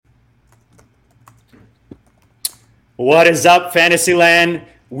What is up, Fantasyland?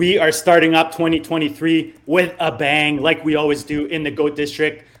 We are starting up 2023 with a bang, like we always do in the GOAT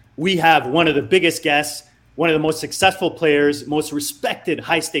District. We have one of the biggest guests, one of the most successful players, most respected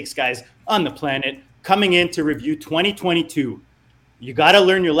high-stakes guys on the planet, coming in to review 2022. You got to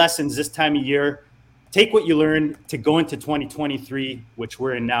learn your lessons this time of year. Take what you learned to go into 2023, which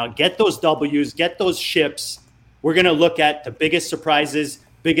we're in now. Get those W's, get those ships. We're going to look at the biggest surprises,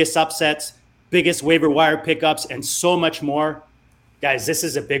 biggest upsets, biggest waiver wire pickups, and so much more. Guys, this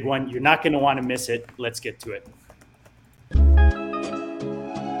is a big one. You're not going to want to miss it. Let's get to it.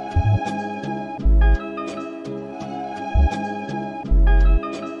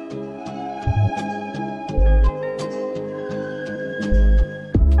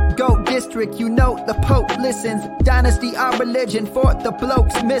 GOAT District, you know the Pope listens. Dynasty, our religion, for the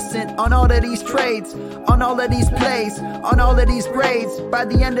blokes missing. On all of these trades, on all of these plays, on all of these grades. By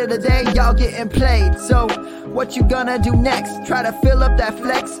the end of the day, y'all getting played. So, what you gonna do next? Try to fill up that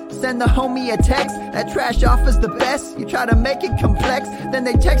flex? Send the homie a text? That trash offer's the best? You try to make it complex, then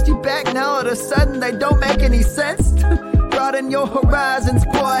they text you back. Now all of a sudden they don't make any sense. Broaden your horizons,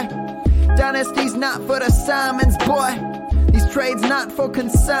 boy. Dynasty's not for the Simons, boy. These trades not for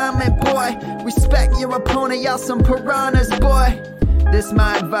consignment, boy. Respect your opponent, y'all some piranhas, boy. This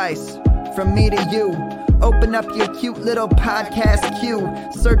my advice, from me to you. Open up your cute little podcast queue.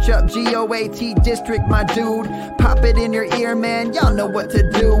 Search up GOAT District, my dude. Pop it in your ear, man, y'all know what to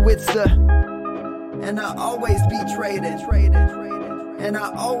do. It's the... And I always be traded. And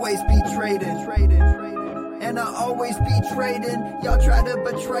I always be traded. And I always be trading. Y'all try to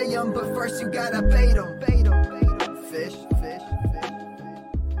betray them, but first you gotta bait them. Fish.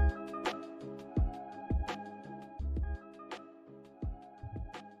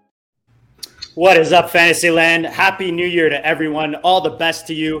 What is up, Fantasyland? Happy New Year to everyone. All the best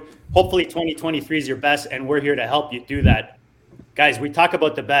to you. Hopefully 2023 is your best, and we're here to help you do that. Guys, we talk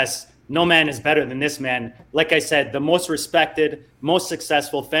about the best. No man is better than this man. Like I said, the most respected, most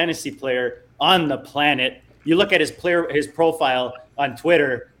successful fantasy player on the planet. You look at his profile on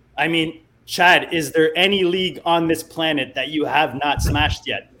Twitter. I mean, Chad, is there any league on this planet that you have not smashed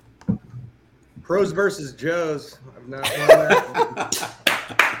yet? Pros versus Joes. I've not won that.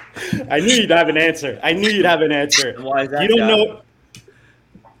 I knew you'd have an answer. Why is that? You don't know.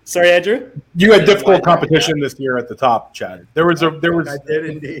 Sorry, Andrew? You had difficult competition this year at the top, Chad. There was. I did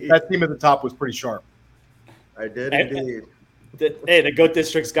indeed. That team at the top was pretty sharp. I did indeed. The GOAT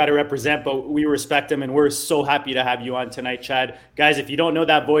District's got to represent, but we respect him, and we're so happy to have you on tonight, Chad. Guys, if you don't know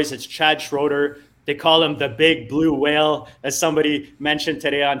that voice, it's Chad SCHROEDER. They call him the big blue whale, as somebody mentioned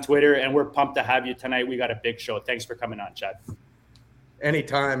today on Twitter, and we're pumped to have you tonight. We got a big show. Thanks for coming on, Chad.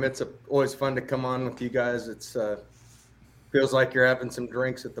 Anytime. It's always fun to come on with you guys. It's feels like you're having some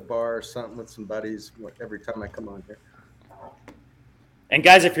drinks at the bar or something with some buddies every time I come on here. And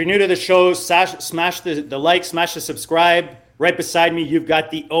guys, if you're new to the show, smash the like, smash the subscribe. Right beside me, you've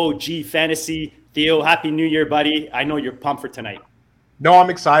got the OG Fantasy. Theo, Happy New Year, buddy. I know you're pumped for tonight. No, I'm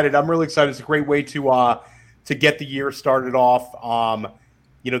excited. I'm really excited. It's a great way to get the year started off.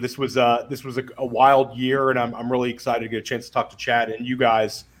 This was a wild year, and I'm really excited to get a chance to talk to Chad and you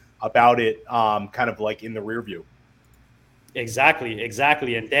guys about it, kind of like in the rear view. Exactly.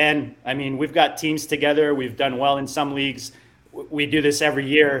 And Dan, I mean, we've got teams together. We've done well in some leagues. We do this every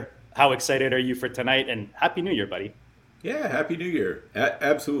year. How excited are you for tonight? And Happy New Year, buddy. Yeah, Happy New Year.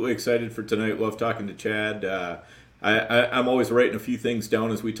 Absolutely excited for tonight. Love talking to Chad. I'm always writing a few things down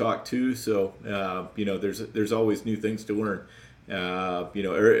as we talk too. So, there's always new things to learn.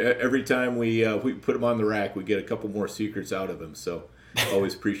 Every time we put him on the rack, we get a couple more secrets out of him. So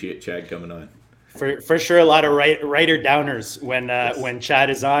always appreciate Chad coming on. For sure, a lot of writer downers when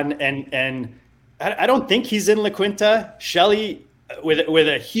Chad is on, and I don't think he's in La Quinta. Shelly with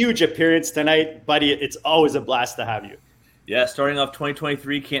a huge appearance tonight, buddy. It's always a blast to have you. Yeah, starting off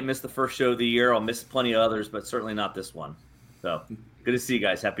 2023, can't miss the first show of the year. I'll miss plenty of others, but certainly not this one. So good to see you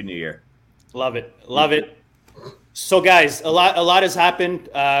guys. Happy New Year. Love it. So, guys, a lot has happened.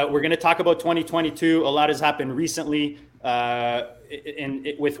 We're going to talk about 2022. A lot has happened recently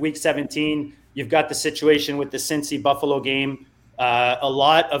with Week 17. You've got the situation with the Cincy Buffalo game. A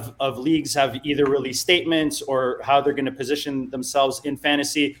lot of leagues have either released statements or how they're going to position themselves in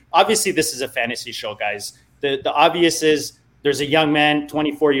fantasy. Obviously, this is a fantasy show, guys. The obvious is there's a young man,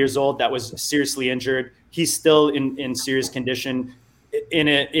 24 years old, that was seriously injured. He's still in serious condition. In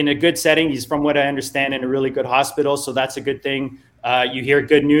a good setting. He's, from what I understand, in a really good hospital, so that's a good thing. You hear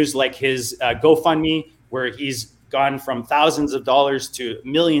good news like his GoFundMe, where he's gone from thousands of dollars to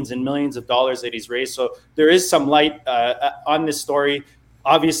millions and millions of dollars that he's raised. So there is some light on this story.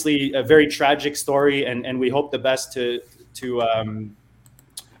 obviously a very tragic story, and we hope the best to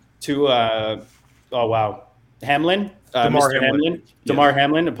oh wow, Hamlin, Mr. Hamlin, Damar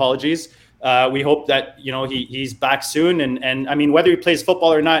Hamlin. Apologies. We hope that he's back soon, and I mean, whether he plays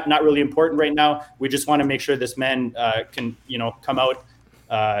football or not really important right now. We just want to make sure this man can come out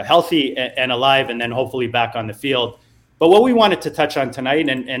healthy and alive, and then hopefully back on the field. But what we wanted to touch on tonight,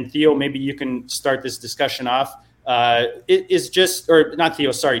 and Theo, maybe you can start this discussion off. It is just, or not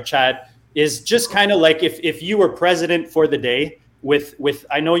Theo, sorry, Chad, is just kind of like if you were president for the day with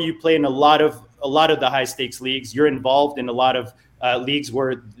I know you play in a lot of the high stakes leagues. You're involved in a lot of leagues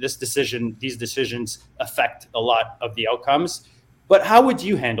where these decisions affect a lot of the outcomes. But how would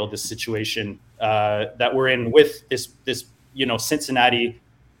you handle this situation that we're in with this Cincinnati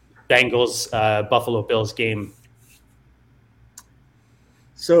Bengals Buffalo Bills game?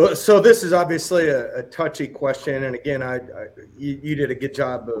 So this is obviously a touchy question, and again, you did a good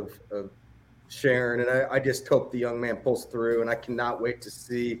job of sharing, and I just hope the young man pulls through, and I cannot wait to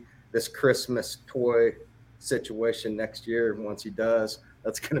see this Christmas toy situation next year. Once he does,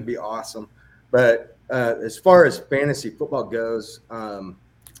 that's going to be awesome. But as far as fantasy football goes, I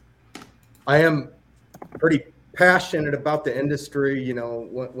am pretty passionate about the industry.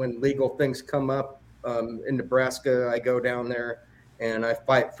 When legal things come up in Nebraska, I go down there and I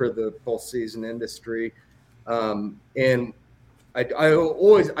fight for the full season industry. And I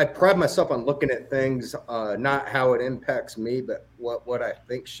pride myself on looking at things, not how it impacts me, but what I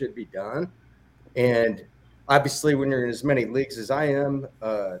think should be done. And obviously, when you're in as many leagues as I am,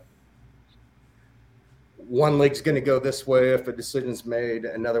 one league's going to go this way if a decision's made,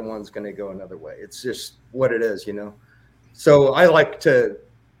 another one's going to go another way. It's just what it is, So I like to,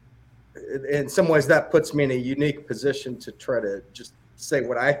 in some ways, that puts me in a unique position to try to just say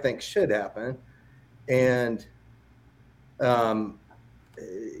what I think should happen. And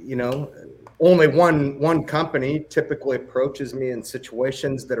only one company typically approaches me in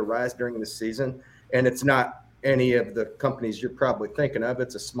situations that arise during the season, and it's not any of the companies you're probably thinking of.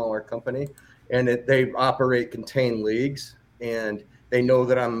 It's a smaller company, and they operate contained leagues, and they know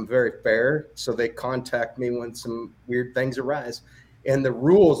that I'm very fair, so they contact me when some weird things arise. And the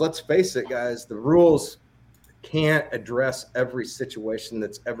rules, let's face it, guys, the rules can't address every situation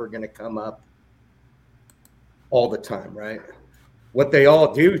that's ever going to come up all the time, right? What they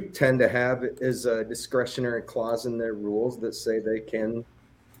all do tend to have is a discretionary clause in their rules that say they can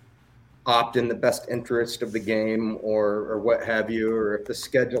opt in the best interest of the game or what have you, or if the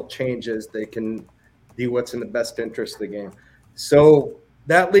schedule changes, they can do what's in the best interest of the game. So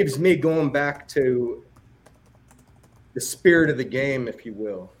that leaves me going back to the spirit of the game, if you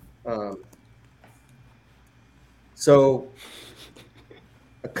will. So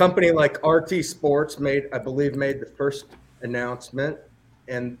a company like RT Sports I believe made the first announcement,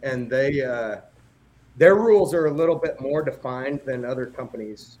 and they their rules are a little bit more defined than other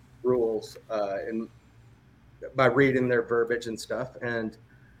companies' rules, and by reading their verbiage and stuff. And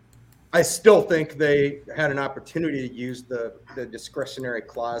I still think they had an opportunity to use the discretionary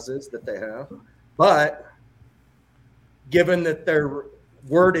clauses that they have, but given that their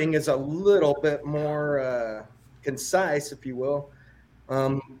wording is a little bit more concise, if you will,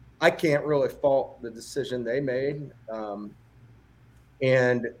 I can't really fault the decision they made.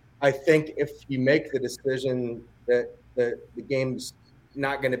 And I think if you make the decision that the game's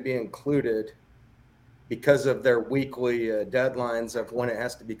not going to be included because of their weekly deadlines of when it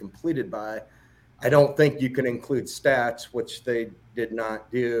has to be completed by, I don't think you can include stats, which they did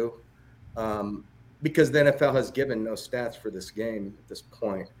not do, because the NFL has given no stats for this game at this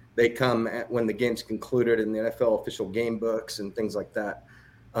point. They come when the game's concluded in the NFL official game books and things like that.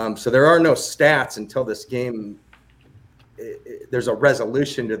 So there are no stats until this game, there's a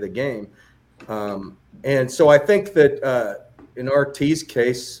resolution to the game. And so I think that in RT's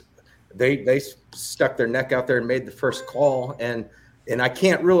case, they stuck their neck out there and made the first call. And I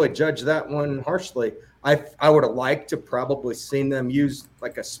can't really judge that one harshly. I would have liked to probably seen them use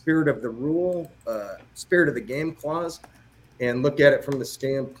like a spirit of the rule, spirit of the game clause, and look at it from the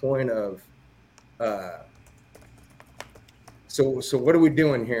standpoint of, so what are we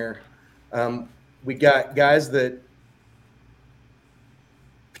doing here? We got guys that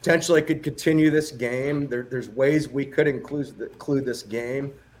potentially could continue this game. There's ways we could include this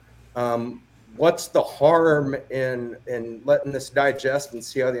game. What's the harm in letting this digest and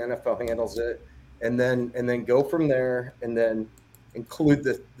see how the NFL handles it, and then go from there, and then include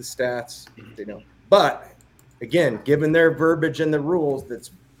the stats, But again, given their verbiage and the rules,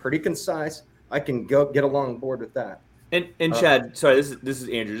 that's pretty concise. I can get along board with that. And Chad, sorry, this is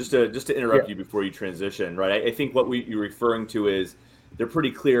Andrew. Just to interrupt you before you transition, right? I think what you're referring to is they're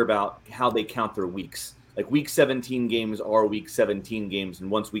pretty clear about how they count their weeks. Like week 17 games are week 17 games,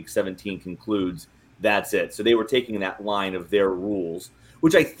 and once week 17 concludes, that's it. So they were taking that line of their rules,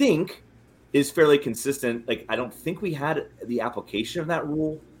 which I think is fairly consistent. Like I don't think we had the application of that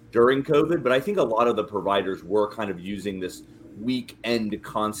rule during COVID, but I think a lot of the providers were kind of using this weekend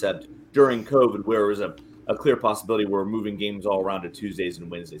concept during COVID, where it was a clear possibility where we're moving games all around to Tuesdays and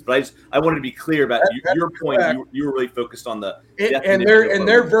Wednesdays. But I wanted to be clear about your point. You were really focused on the and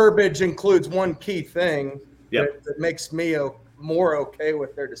their verbiage includes one key thing that makes me more okay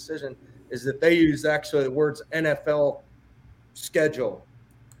with their decision is that they use actually the words NFL schedule,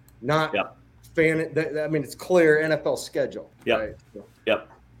 not fan. I mean, it's clear NFL schedule. Yeah. Right? Yep.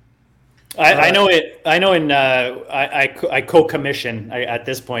 I know it. I know I co-commission at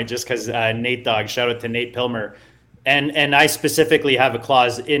this point just because Nate Dogg, shout out to Nate Pilmer, and I specifically have a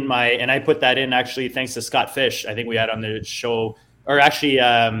clause in and I put that in actually thanks to Scott Fish. I think we had on the show, or actually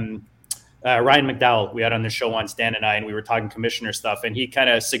Ryan McDowell we had on the show on Stan and I, and we were talking commissioner stuff, and he kind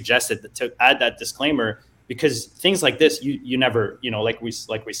of suggested to add that disclaimer because things like this you never, like we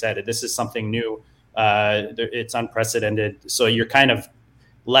said, this is something new. It's unprecedented, so you're kind of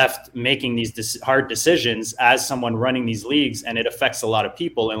left making these hard decisions as someone running these leagues, and it affects a lot of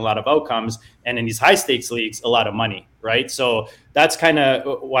people and a lot of outcomes, and in these high stakes leagues a lot of money, right? So that's kind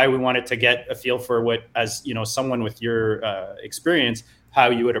of why we wanted to get a feel for what, as someone with your experience, how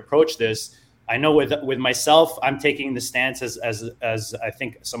you would approach this. I know with myself, I'm taking the stance as I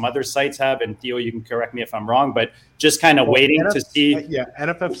think some other sites have, and Theo, you can correct me if I'm wrong, but just kind of waiting to see.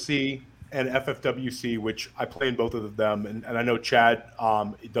 NFFC and FFWC, which I play in both of them, and I know Chad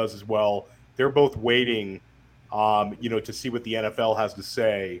does as well. They're both waiting, to see what the NFL has to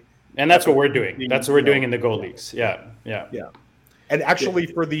say. And that's what we're doing. That's what we're doing in the Gold Leagues. Yeah. And actually,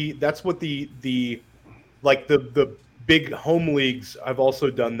 that's what the big home leagues. I've also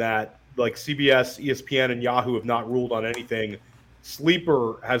done that. Like CBS, ESPN, and Yahoo have not ruled on anything.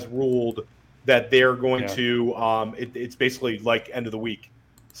 Sleeper has ruled that they're going to. It's basically like end of the week.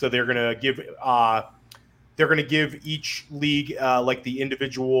 So they're going to give each league, like the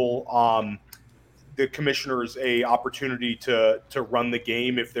individual, the commissioners, a opportunity to run the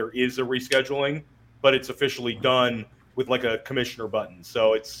game if there is a rescheduling, but it's officially done with like a commissioner button.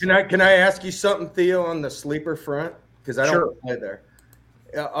 So it's. Can I ask you something, Theo, on the sleeper front? Because I don't play there.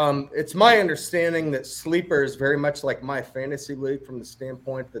 It's my understanding that sleeper is very much like my fantasy league from the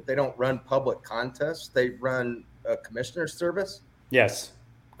standpoint that they don't run public contests; they run a commissioner service. Yes.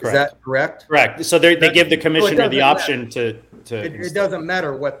 Correct. Is that correct? Correct. So they give the commissioner the option to. It doesn't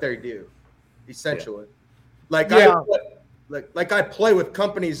matter what they do, essentially. Yeah. I play with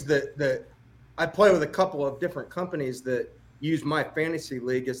companies that I play with a couple of different companies that use my fantasy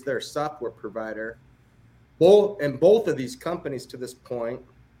league as their software provider. Both of these companies to this point,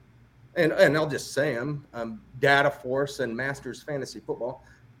 and I'll just say them, Data Force and Masters Fantasy Football,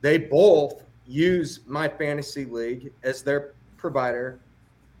 they both use my fantasy league as their provider.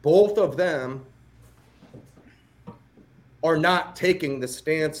 Both of them are not taking the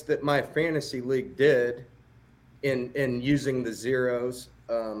stance that my fantasy league did in using the zeros.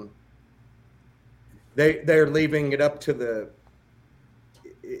 They're leaving it up to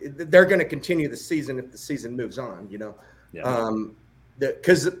they're going to continue the season if the season moves on,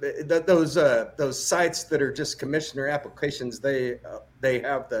 because those sites that are just commissioner applications, they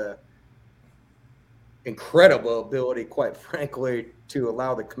have the incredible ability, quite frankly, to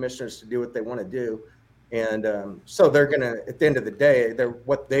allow the commissioners to do what they want to do. And so they're going to, at the end of the day,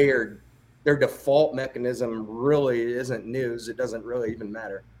 their default mechanism really isn't news. It doesn't really even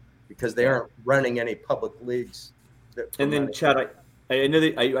matter because they aren't running any public leagues. And then Chad, I know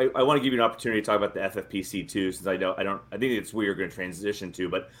that I want to give you an opportunity to talk about the FFPC too, since I think it's where you're going to transition to,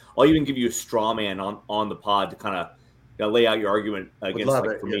 but I'll even give you a straw man on the pod to kind of lay out your argument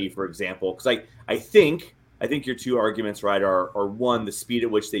against me, for example, because I think your two arguments, right, are one, the speed at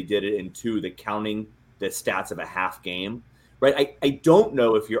which they did it, and two, the counting the stats of a half game, right? I don't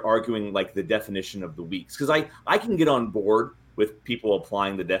know if you're arguing like the definition of the weeks, because I can get on board with people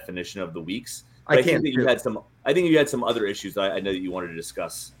applying the definition of the weeks. I think you had some other issues that I know that you wanted to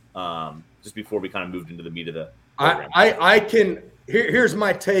discuss just before we kind of moved into the meat of the program. Here's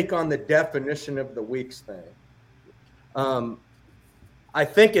my take on the definition of the weeks thing. I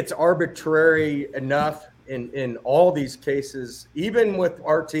think it's arbitrary enough in all these cases, even with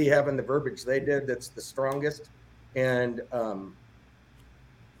RT having the verbiage they did, that's the strongest and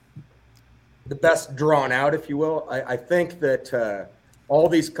the best drawn out, if you will. I think that all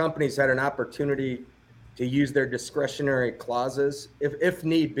these companies had an opportunity to use their discretionary clauses if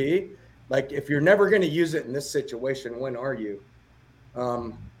need be. Like, if you're never going to use it in this situation, when are you?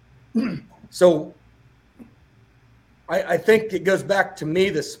 So I think it goes back to me,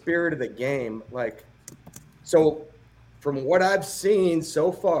 the spirit of the game. Like, so from what I've seen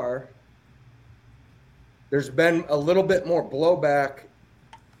so far, there's been a little bit more blowback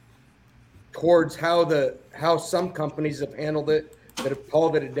towards how some companies have handled it, that have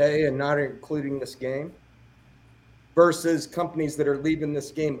called it a day and not including this game, versus companies that are leaving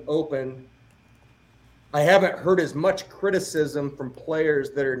this game open. I haven't heard as much criticism from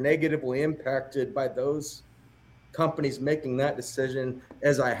players that are negatively impacted by those companies making that decision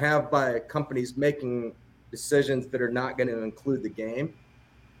as I have by companies making decisions that are not going to include the game.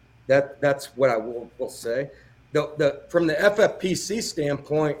 That's what I will say. From the FFPC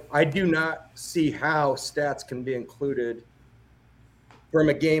standpoint, I do not see how stats can be included from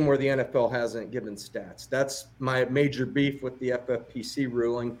a game where the NFL hasn't given stats. That's my major beef with the FFPC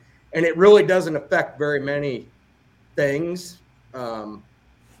ruling. And it really doesn't affect very many things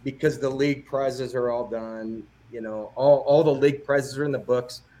because the league prizes are all done. You know, all the league prizes are in the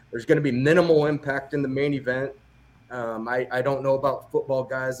books. There's going to be minimal impact in the main event. I don't know about Football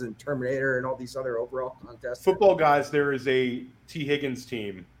Guys and Terminator and all these other overall contests. Football Guys, there is a T. Higgins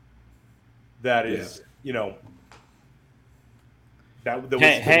team that is, you know, that was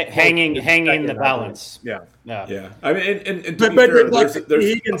hanging in the balance. Yeah. I mean, and but let the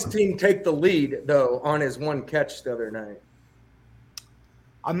Higgins team take the lead though on his one catch the other night.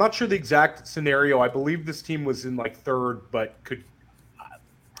 I'm not sure the exact scenario. I believe this team was in like third, but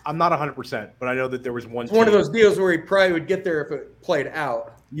I'm not 100%, but I know that there was one. It's one of those deals where he probably would get there if it played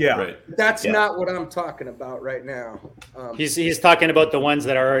out. Yeah, right. That's not what I'm talking about right now. He's talking about the ones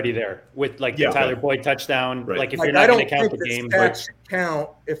that are already there with like the Tyler Boyd touchdown. Right. Like if you're not going to count the game, but should count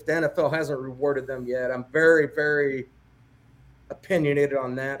if the NFL hasn't rewarded them yet. I'm very, very opinionated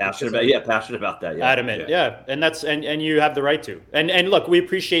on that. Passionate about that. Yeah. Adamant. Yeah. And you have the right to. And look, we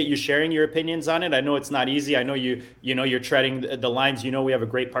appreciate you sharing your opinions on it. I know it's not easy. I know you're treading the lines. You know, we have a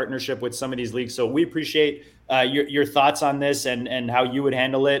great partnership with some of these leagues. So we appreciate your thoughts on this and how you would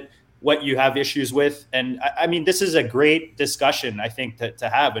handle it, what you have issues with. And I mean, this is a great discussion, I think, to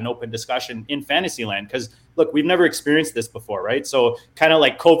have an open discussion in Fantasyland, because look, we've never experienced this before, right? So kind of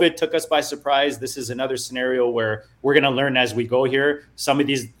like COVID took us by surprise. This is another scenario where we're going to learn as we go here. Some of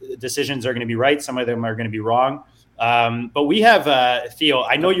these decisions are going to be right. Some of them are going to be wrong. But we have, Theo,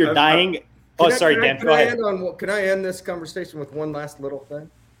 I know you're dying. Dan, go ahead. Can I end this conversation with one last little thing?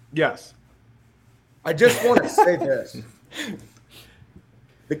 Yes. I just want to say this.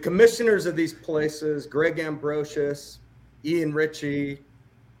 The commissioners of these places, Greg Ambrosius, Ian Ritchie,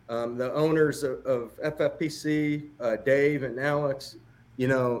 the owners of FFPC, Dave and Alex, you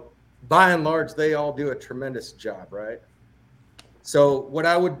know, by and large, they all do a tremendous job, right? So what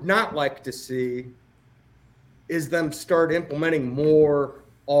I would not like to see is them start implementing more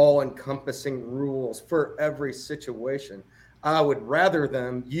all-encompassing rules for every situation. I would rather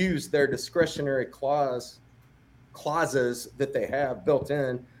them use their discretionary clauses that they have built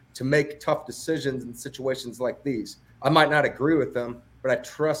in to make tough decisions in situations like these. I might not agree with them, but I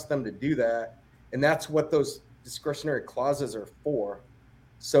trust them to do that. And that's what those discretionary clauses are for.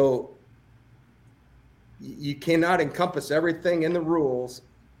 So you cannot encompass everything in the rules.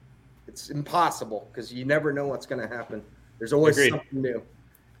 It's impossible because you never know what's going to happen. There's always something new.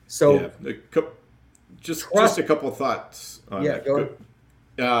 So just a couple of thoughts on that. Go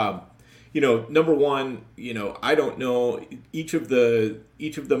ahead. You know, number one, you know, I don't know, each of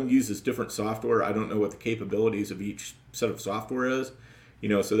them uses different software. I don't know what the capabilities of each set of software is, you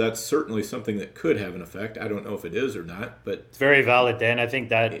know, so that's certainly something that could have an effect. I don't know if it is or not, but it's very valid, Dan. I think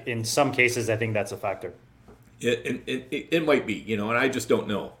that in some cases, I think that's a factor. It might be, you know, and I just don't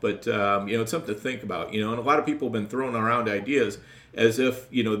know, but you know, it's something to think about, you know, and a lot of people have been throwing around ideas as if,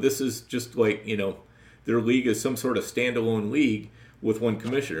 you know, this is just like, you know, their league is some sort of standalone league with one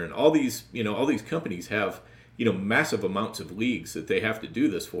commissioner, and all these companies have, you know, massive amounts of leagues that they have to do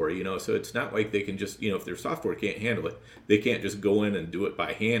this for, you know, so it's not like they can just, you know, if their software can't handle it, they can't just go in and do it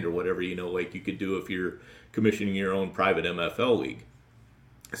by hand or whatever, you know, like you could do if you're commissioning your own private MFL league.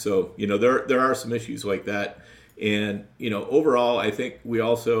 So, you know, there are some issues like that, and, you know, overall, I think we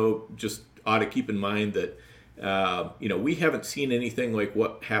also just ought to keep in mind that you know, we haven't seen anything like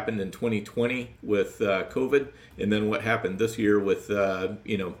what happened in 2020 with COVID, and then what happened this year with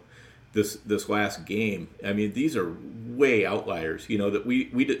you know, this last game. I mean, these are way outliers, you know, that we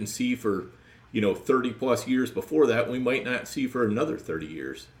didn't see for, you know, 30 plus years before that. We might not see for another 30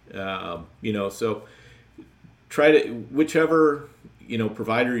 years. You know, so try to, whichever, you know,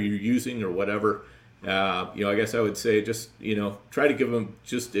 provider you're using or whatever. You know, I guess I would say just, you know, try to give them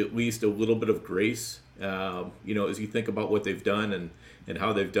just at least a little bit of grace. You know, as you think about what they've done, and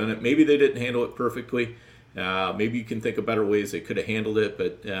how they've done it. Maybe they didn't handle it perfectly. Maybe you can think of better ways they could have handled it,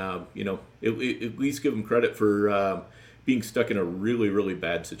 but at least give them credit for being stuck in a really, really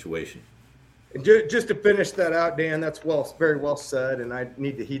bad situation. And just to finish that out, Dan, that's very well said, and I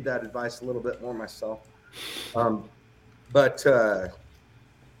need to heed that advice a little bit more myself. But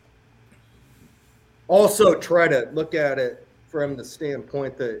also try to look at it from the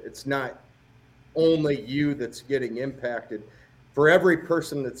standpoint that it's not only you that's getting impacted. For every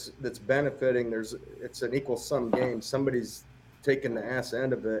person that's benefiting, it's an equal sum game. Somebody's taking the ass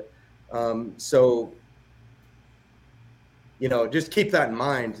end of it. So just keep that in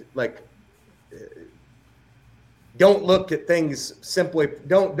mind. Like, don't look at things simply.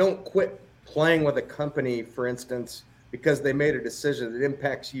 Don't quit playing with a company, for instance, because they made a decision that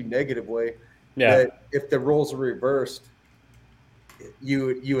impacts you negatively. Yeah. That if the roles are reversed, you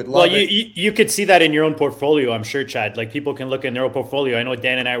would love. Well, you could see that in your own portfolio, I'm sure, Chad. Like, people can look in their own portfolio. I know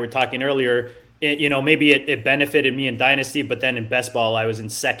Dan and I were talking earlier. Maybe it benefited me in Dynasty, but then in Best Ball I was in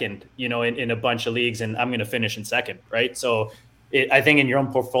second. In a bunch of leagues, and I'm going to finish in second, right? So, I think in your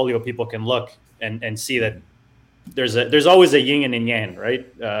own portfolio, people can look and see that there's always a yin and yang, right?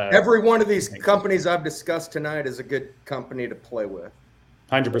 Every one of these companies I've discussed tonight is a good company to play with.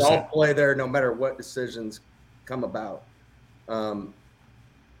 100%. I'll play there no matter what decisions come about. 100%.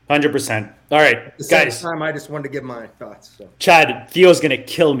 All right, At the guys. same time, I just wanted to give my thoughts. So. Chad, Theo's gonna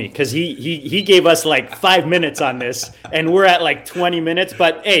kill me because he gave us like 5 minutes on this, and we're at like 20 minutes.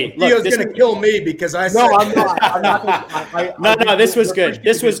 But hey, look, Theo's gonna kill me because I said I'm not. No, this was good.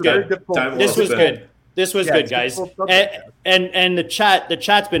 This was good. This was good. This was good, guys. And the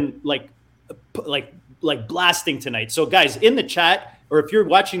chat's been like blasting tonight. So guys, in the chat, or if you're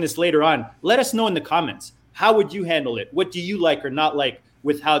watching this later on, let us know in the comments. How would you handle it? What do you like or not like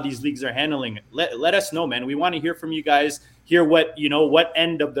with how these leagues are handling it? Let us know, man. We want to hear from you guys, hear what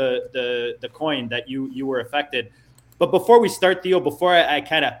end of the coin that you were affected. But before we start, Theo, before I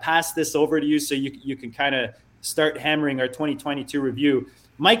kind of pass this over to you so you can kind of start hammering our 2022 review,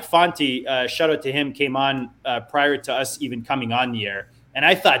 Mike Fonte, shout out to him, came on prior to us even coming on the air. And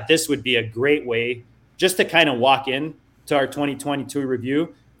I thought this would be a great way just to kind of walk in to our 2022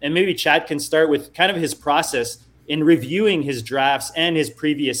 review. And maybe Chad can start with kind of his process in reviewing his drafts and his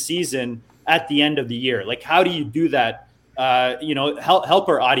previous season at the end of the year. Like, how do you do that? Help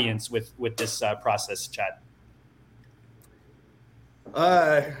our audience with this process, Chad.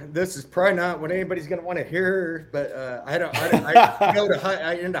 This is probably not what anybody's going to want to hear, but I go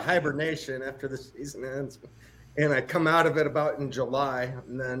into hibernation after the season ends, and I come out of it about in July.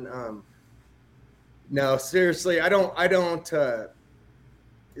 And then, no, seriously, I don't.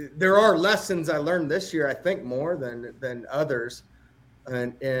 There are lessons I learned this year, I think, more than others,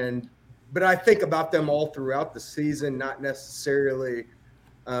 but I think about them all throughout the season, not necessarily.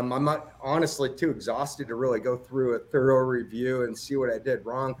 I'm not honestly too exhausted to really go through a thorough review and see what I did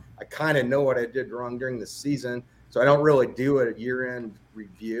wrong. I kind of know what I did wrong during the season, so I don't really do a year-end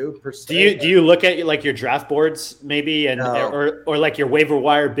review per se. Do you look at like your draft boards maybe, and no. or like your waiver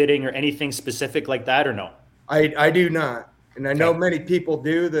wire bidding or anything specific like that, or no? I do not. And I know many people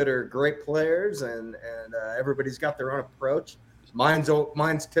do that are great players, and everybody's got their own approach. Mine's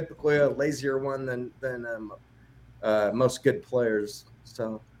typically a lazier one than most good players.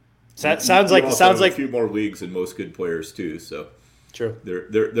 So that sounds like a few more leagues than most good players too. So true.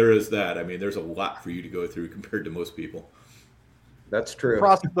 There is that. I mean, there's a lot for you to go through compared to most people. That's true.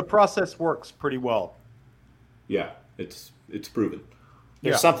 The process works pretty well. Yeah, it's proven.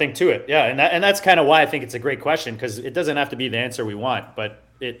 There's something to it. Yeah. And that's kind of why I think it's a great question, because it doesn't have to be the answer we want, but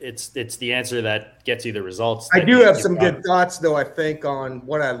it's the answer that gets you the results. I do have some good thoughts, though, I think, on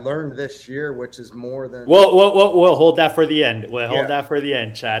what I learned this year, which is more than. We'll hold that for the end. We'll hold that for the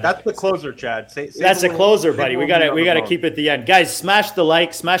end, Chad. That's the closer, Chad. That's a closer, buddy. We gotta keep it the end. Guys, smash the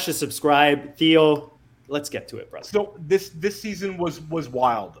like, smash the subscribe. Theo, let's get to it, brother. So this season was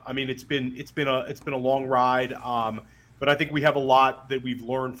wild. I mean, it's been a long ride. But I think we have a lot that we've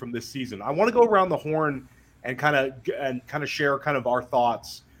learned from this season. I want to go around the horn and kind of share kind of our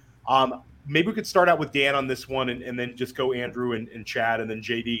thoughts. Maybe we could start out with Dan on this one, and then just go Andrew and Chad, and then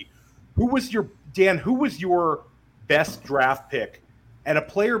JD. Who was your best draft pick, and a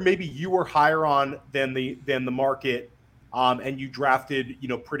player maybe you were higher on than the market, and you drafted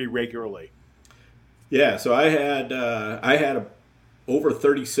pretty regularly? Yeah, so I had over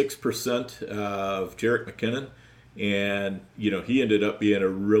 36% of Jerick McKinnon. And, he ended up being a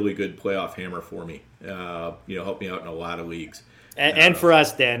really good playoff hammer for me, helped me out in a lot of leagues. And for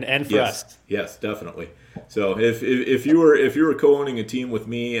us, Dan, and for us. Yes, definitely. So if you were co-owning a team with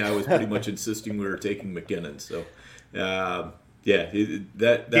me, I was pretty much insisting we were taking McKinnon. So, Yeah,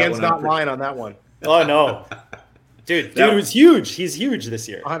 that Dan's one not lying on that one. Oh no, dude was huge. He's huge this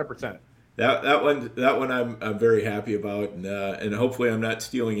year. 100%. That one I'm very happy about, and hopefully I'm not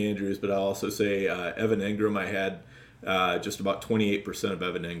stealing Andrew's, but I'll also say Evan Ingram. I had just about 28% of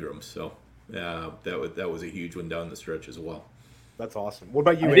Evan Ingram, so that was a huge one down the stretch as well. That's awesome. What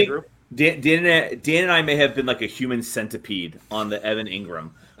about you, Andrew? Dan and I may have been like a human centipede on the Evan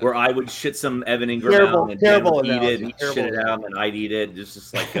Ingram, where I would shit some Evan Ingram out and Dan would eat it, and he'd shit it out, and I'd eat it. It's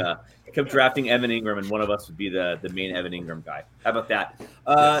just like kept drafting Evan Ingram, and one of us would be the main Evan Ingram guy. How about that?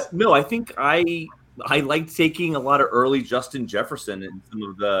 Yes. No, I think I liked taking a lot of early Justin Jefferson and some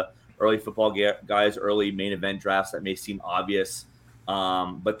of the early football guys, early main event drafts that may seem obvious.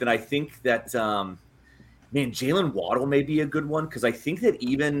 But then I think that, Jalen Waddle may be a good one, because I think that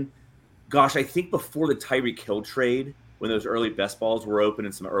I think before the Tyreek Hill trade, when those early best balls were open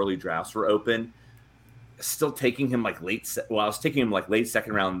and some early drafts were open, still taking him I was taking him late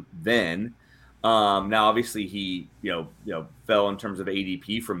second round then. Now obviously he fell in terms of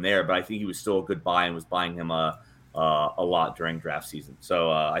ADP from there, but I think he was still a good buy and was buying him a lot during draft season. So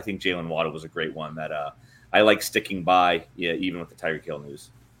I think Jalen Waddle was a great one that I like sticking by, even with the Tyreek Hill news.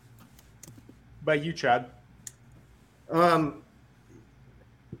 By you, Chad.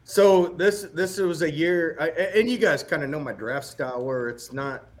 So this was a year, and you guys kind of know my draft style, where it's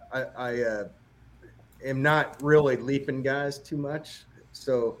not I am not really leaping guys too much,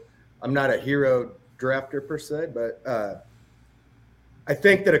 so I'm not a hero drafter per se, but I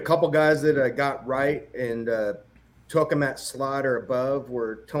think that a couple guys that I got right and took them at slot or above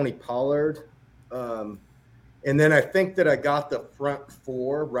were Tony Pollard, and then I think that I got the front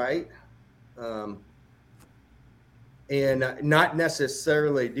four right. And not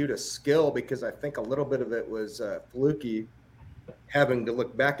necessarily due to skill, because I think a little bit of it was fluky, having to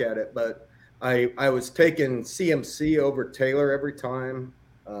look back at it. But I was taking CMC over Taylor every time.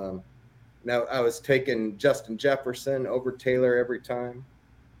 Now I was taking Justin Jefferson over Taylor every time.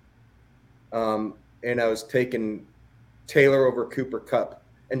 And I was taking Taylor over Cooper Kupp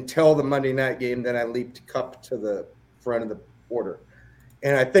until the Monday night game. Then I leaped Kupp to the front of the order.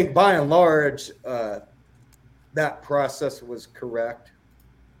 And I think by and large, that process was correct.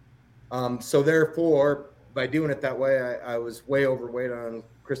 So therefore, by doing it that way, I was way overweight on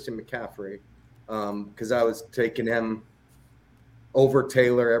Christian McCaffrey, because I was taking him over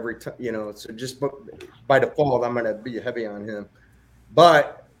Taylor every time, so just by default, I'm going to be heavy on him.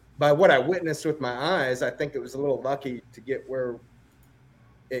 But by what I witnessed with my eyes, I think it was a little lucky to get where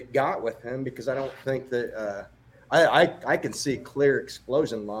it got with him, because I don't think that I can see clear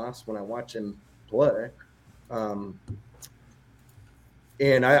explosion loss when I watch him play.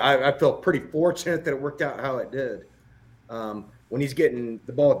 And I feel pretty fortunate that it worked out how it did. When he's getting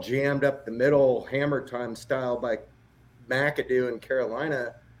the ball jammed up the middle, hammer time style by McAdoo in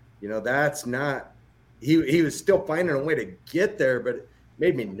Carolina, that's not – he was still finding a way to get there, but it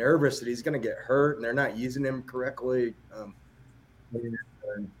made me nervous that he's going to get hurt and they're not using him correctly.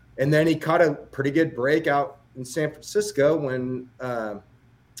 And then he caught a pretty good breakout in San Francisco when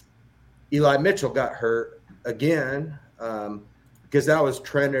Eli Mitchell got hurt again, because that was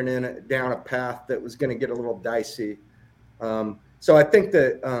trending down a path that was going to get a little dicey. So I think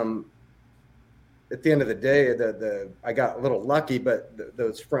that at the end of the day, I got a little lucky, but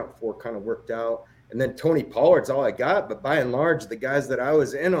those front four kind of worked out. And then Tony Pollard's all I got. But by and large, the guys that I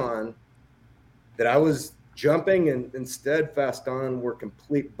was in on, that I was jumping and steadfast on, were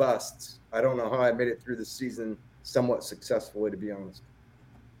complete busts. I don't know how I made it through the season somewhat successfully, to be honest.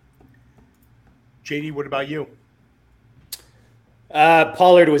 JD, what about you?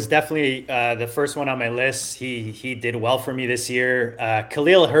 Pollard was definitely the first one on my list. He did well for me this year.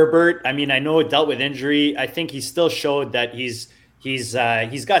 Khalil Herbert, I know dealt with injury. I think he still showed that he's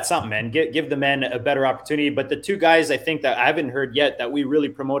got something, man. Give the man a better opportunity. But the two guys I think that I haven't heard yet that we really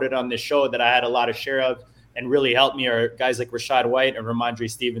promoted on this show that I had a lot of share of and really helped me are guys like Rashad White and Ramondre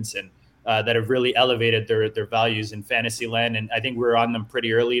Stevenson. That have really elevated their values in fantasy land. And I think we were on them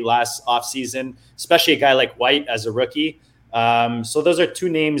pretty early last offseason, especially a guy like White as a rookie. So those are two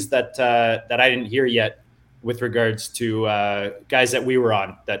names that I didn't hear yet with regards to guys that we were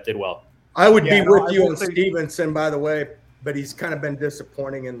on that did well. I would be with you on Stevenson, by the way, but he's kind of been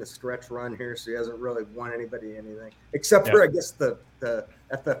disappointing in the stretch run here, so he hasn't really won anybody anything, except for, I guess, the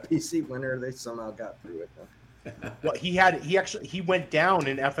FFPC winner. They somehow got through it, though. Well, he went down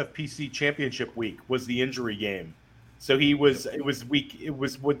in FFPC championship week, was the injury game. So that was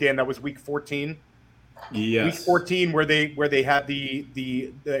week 14. Yes. Week 14 where they had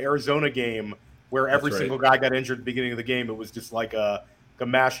the Arizona game where every single guy got injured at the beginning of the game. It was just like a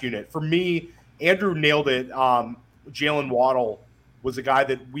mash unit. For me, Andrew nailed it. Jalen Waddle was a guy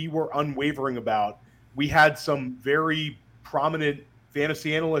that we were unwavering about. We had some very prominent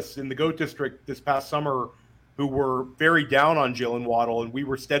fantasy analysts in the GOAT district this past summer who were very down on Jalen Waddle, and we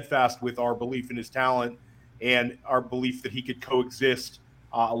were steadfast with our belief in his talent and our belief that he could coexist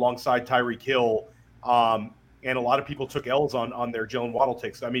alongside Tyreek Hill. And a lot of people took L's on their Jalen Waddle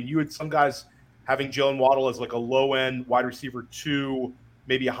takes. I mean, you had some guys having Jalen Waddle as like a low-end wide receiver 2,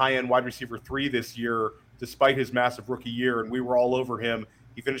 maybe a high-end wide receiver 3 this year, despite his massive rookie year, and we were all over him.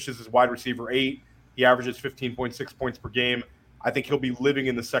 He finishes as wide receiver 8. He averages 15.6 points per game. I think he'll be living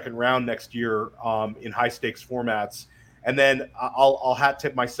in the second round next year in high-stakes formats. And then I'll hat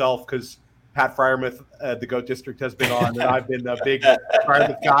tip myself because Pat Freiermuth, the GOAT District, has been on, and I've been a big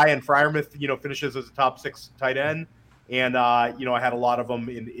Freiermuth guy. And Freiermuth, finishes as a top 6 tight end. And, I had a lot of them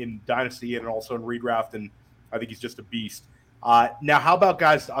in Dynasty and also in redraft, and I think he's just a beast. Now, how about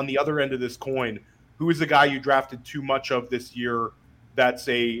guys on the other end of this coin? Who is the guy you drafted too much of this year that's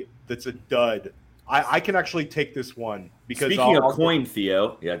a dud? I can actually take this one because speaking of coin,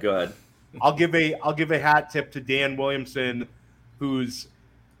 Theo. Yeah, go ahead. I'll give a hat tip to Dan Williamson, who's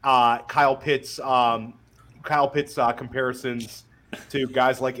Kyle Pitts comparisons to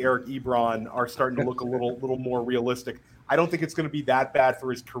guys like Eric Ebron are starting to look a little more realistic. I don't think it's going to be that bad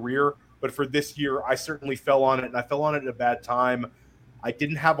for his career, but for this year, I certainly fell on it, and I fell on it at a bad time. I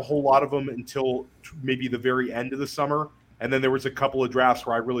didn't have a whole lot of them until maybe the very end of the summer, and then there was a couple of drafts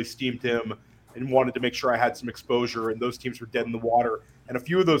where I really steamed him and wanted to make sure I had some exposure, and those teams were dead in the water. And a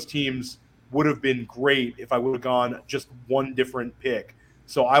few of those teams would have been great if I would have gone just one different pick.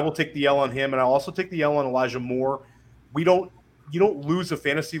 So I will take the L on him, and I'll also take the L on Elijah Moore. You don't lose a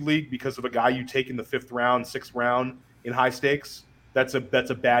fantasy league because of a guy you take in the 5th round, 6th round in high stakes. That's a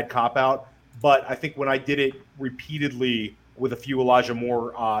bad cop-out. But I think when I did it repeatedly with a few Elijah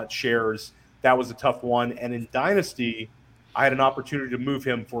Moore shares, that was a tough one. And in Dynasty, I had an opportunity to move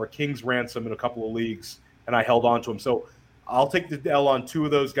him for a king's ransom in a couple of leagues, and I held on to him. So I'll take the L on 2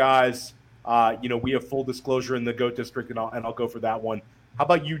 of those guys. We have full disclosure in the GOAT District, and I'll go for that one. How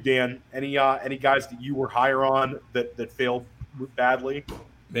about you, Dan? Any guys that you were higher on that failed badly?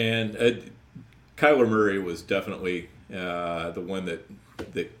 Man, Kyler Murray was definitely the one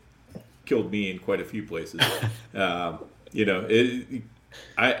that killed me in quite a few places. I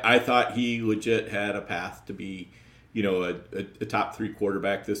thought he legit had a path to be, a top 3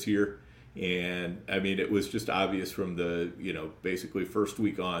 quarterback this year. And I mean, it was just obvious from the, basically first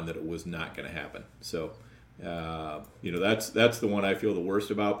week on that it was not going to happen. So, that's the one I feel the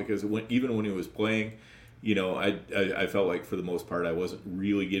worst about, because even when he was playing, I felt like for the most part, I wasn't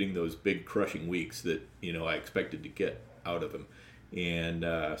really getting those big crushing weeks that, I expected to get out of him. And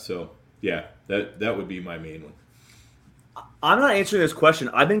that would be my main one. I'm not answering this question.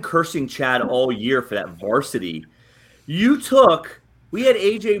 I've been cursing Chad all year for that varsity. We had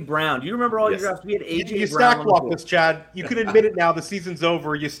A.J. Brown. Do you remember all your drafts? We had A.J. Brown. You stack blocked us, Chad. You can admit it now. The season's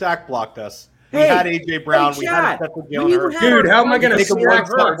over. You stack blocked us. We had A.J. Brown. We had Jalen Hurts. Dude, how am I going to stack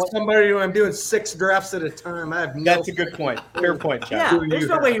block somebody when I'm doing 6 drafts at a time? That's a good point. Fair point, Chad. Yeah, there's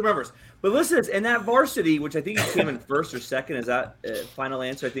no way he remembers. But listen, and that varsity, which I think he came in 1st or 2nd, is that final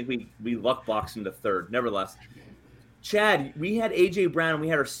answer? I think we luck boxed into 3rd. Nevertheless, Chad, we had A.J. Brown, and we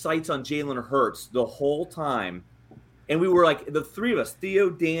had our sights on Jalen Hurts the whole time. And we were like, the 3 of us, Theo,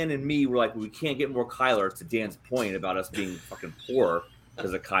 Dan, and me, were like, we can't get more Kyler, to Dan's point about us being fucking poor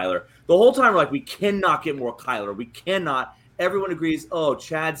because of Kyler. The whole time we're like, we cannot get more Kyler. We cannot. Everyone agrees,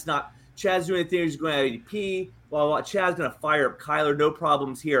 Chad's doing anything. He's going to ADP. Blah, blah. Chad's going to fire up Kyler. No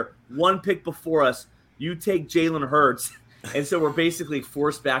problems here. 1 pick before us. You take Jalen Hurts. And so we're basically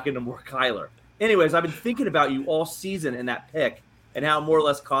forced back into more Kyler. Anyways, I've been thinking about you all season in that pick and how it more or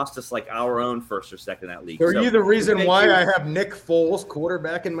less cost us like our own 1st or 2nd in that league. Are you the reason why I have Nick Foles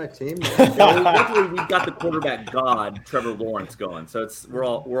quarterback in my team? Luckily, we've got the quarterback god, Trevor Lawrence, going, so we're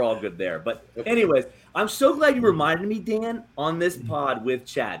all good there. But anyways, I'm so glad you reminded me, Dan, on this pod with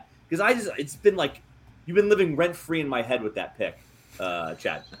Chad, because it's been like you've been living rent free in my head with that pick,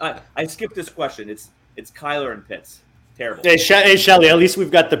 Chad. I skipped this question. It's Kyler and Pitts. Terrible. Hey, Shelly, at least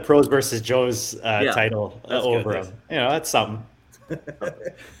we've got the pros versus Joes title over him. That's something.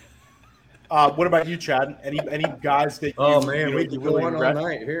 What about you, Chad? Any guys that you? We could go on all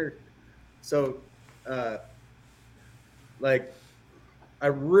night here. So, I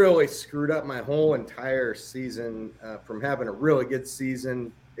really screwed up my whole entire season from having a really good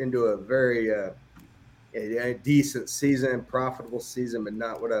season into a very a decent season, profitable season, but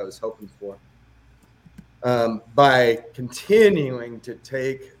not what I was hoping for. By continuing to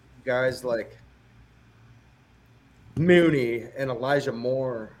take guys like Mooney and Elijah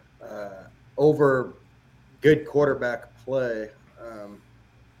Moore over good quarterback play.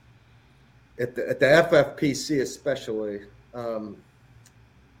 At the FFPC especially,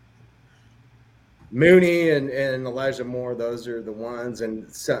 Mooney and Elijah Moore, those are the ones.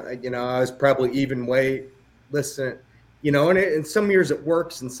 And so, I was probably even weight. Listen, and in some years it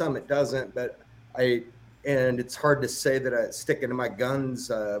works and some it doesn't. But it's hard to say that sticking to my guns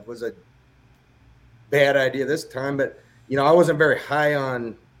was a bad idea this time. But I wasn't very high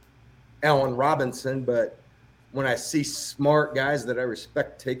on Allen Robinson, but when I see smart guys that I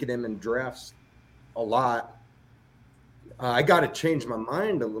respect taking him in drafts a lot, I got to change my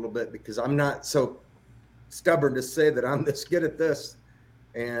mind a little bit because I'm not so stubborn to say that I'm this good at this.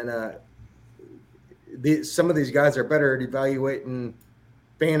 And some of these guys are better at evaluating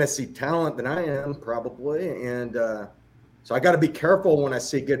fantasy talent than I am probably. And so I got to be careful when I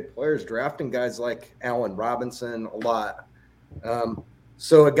see good players drafting guys like Allen Robinson a lot.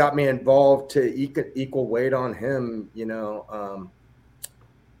 So it got me involved to equal weight on him,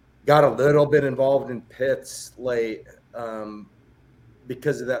 got a little bit involved in Pitts late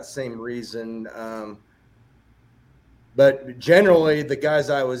because of that same reason. But generally, the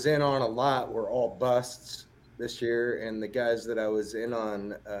guys I was in on a lot were all busts this year, and the guys that I was in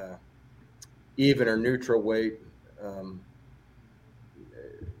on even or neutral weight,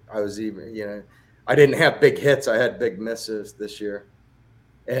 I was even, I didn't have big hits. I had big misses this year.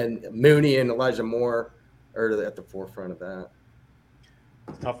 And Mooney and Elijah Moore are at the forefront of that.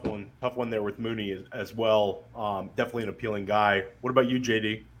 Tough one there with Mooney as well. Definitely an appealing guy. What about you,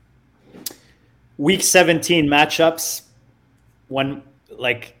 JD? Week 17 matchups,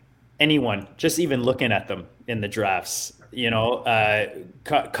 anyone, just even looking at them in the drafts,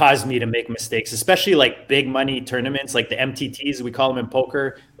 caused me to make mistakes, especially like big money tournaments, like the MTTs, we call them in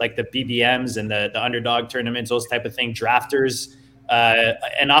poker, like the BBMs and the underdog tournaments, those type of thing, drafters.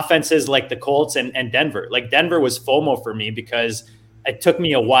 And offenses like the Colts and Denver. Like Denver was FOMO for me because it took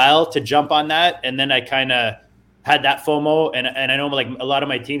me a while to jump on that. And then I kind of had that FOMO. And I know like a lot of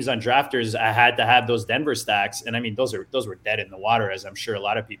my teams on drafters, I had to have those Denver stacks. And I mean, those were dead in the water, as I'm sure a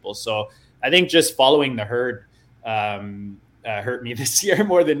lot of people. So I think just following the herd hurt me this year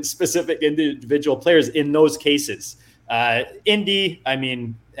more than specific individual players in those cases. Indy, I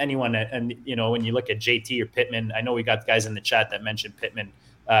mean, anyone, and when you look at JT or Pittman, I know we got guys in the chat that mentioned Pittman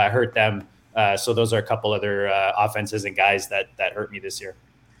hurt them. So those are a couple other offenses and guys that hurt me this year.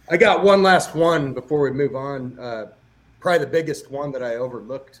 I got one last one before we move on. Probably the biggest one that I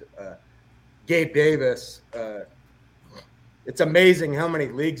overlooked, Gabe Davis. It's amazing how many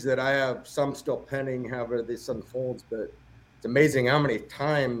leagues that I have, some still pending, however this unfolds, but it's amazing how many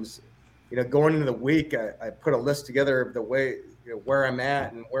times, going into the week, I put a list together of the way, where I'm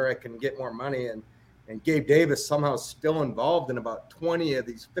at and where I can get more money. And Gabe Davis somehow still involved in about 20 of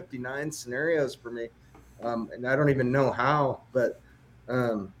these 59 scenarios for me. And I don't even know how, but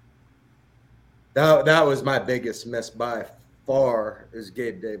that was my biggest miss by far, is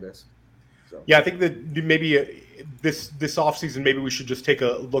Gabe Davis. So. Yeah, I think that maybe this offseason, maybe we should just take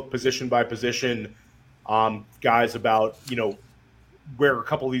a look position by position, guys, about, where a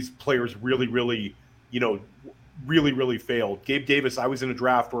couple of these players really failed. Gabe Davis, I was in a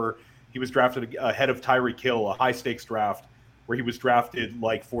draft where he was drafted ahead of Tyreek Hill, a high-stakes draft, where he was drafted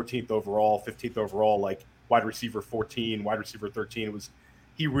like 14th overall, 15th overall, like wide receiver 14, wide receiver 13.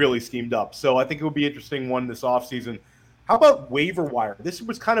 He really steamed up. So I think it would be an interesting one this offseason. How about waiver wire? This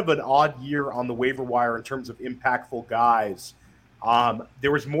was kind of an odd year on the waiver wire in terms of impactful guys.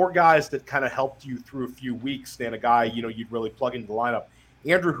 There was more guys that kind of helped you through a few weeks than a guy, you'd really plug into the lineup.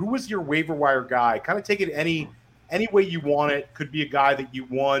 Andrew, who was your waiver wire guy? Kind of take it any way you want it. Could be a guy that you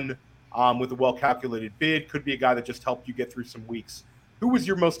won with a well-calculated bid. Could be a guy that just helped you get through some weeks. Who was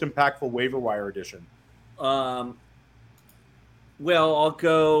your most impactful waiver wire addition? Well, I'll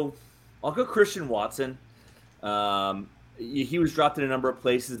go Christian Watson. He was dropped in a number of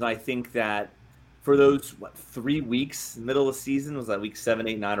places, and I think that for those 3 weeks, middle of the season, was that week 7,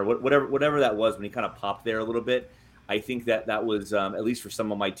 8, 9, or whatever that was when he kind of popped there a little bit. I think that was at least for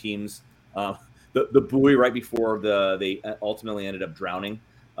some of my teams, the buoy right before they ultimately ended up drowning.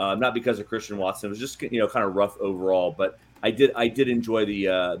 Not because of Christian Watson, it was just kind of rough overall, but I did enjoy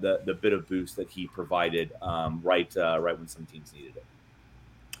the bit of boost that he provided right when some teams needed it.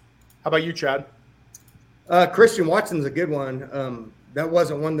 How about you, Chad? Christian Watson's a good one. That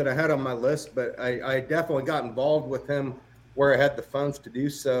wasn't one that I had on my list, but I definitely got involved with him where I had the funds to do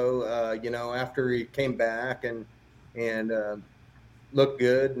so. After he came back and looked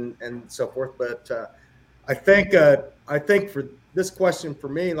good and so forth. But I think for this question for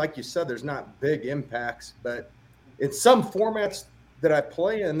me, like you said, there's not big impacts, but in some formats that I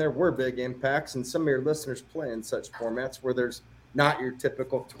play in, there were big impacts, and some of your listeners play in such formats where there's not your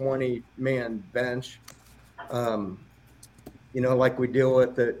typical 20-man bench, like we deal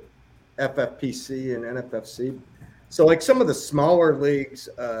with at FFPC and NFFC. So like some of the smaller leagues,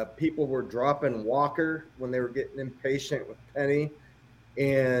 people were dropping Walker when they were getting impatient with Penny.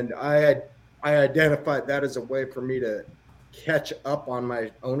 And I identified that as a way for me to catch up on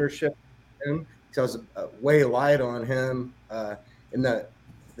my ownership of him, because I was way light on him in the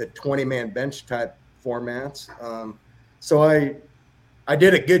 20-man bench type formats. So I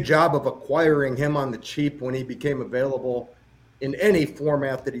did a good job of acquiring him on the cheap when he became available in any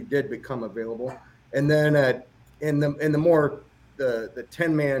format that he did become available. And then in the more the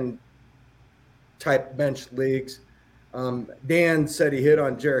 10-man type bench leagues, Dan said he hit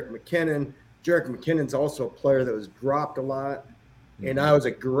on Jerick McKinnon. Jerick McKinnon's also a player that was dropped a lot, and I was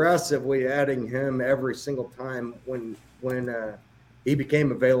aggressively adding him every single time when he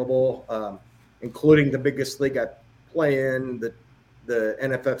became available, including the biggest league I play in, the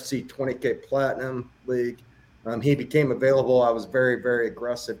NFFC 20K Platinum League. He became available. I was very, very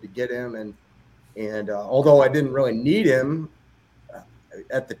aggressive to get him, and although I didn't really need him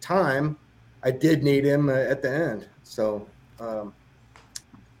at the time, I did need him at the end. So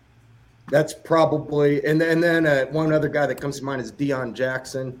that's probably, and then one other guy that comes to mind is Deion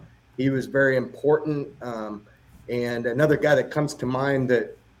Jackson. He was very important. And another guy that comes to mind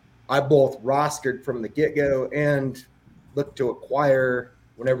that I both rostered from the get-go and looked to acquire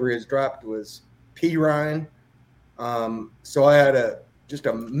whenever he was dropped was P. Ryan. So I had just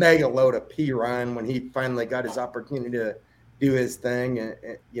a mega load of P. Ryan when he finally got his opportunity to do his thing,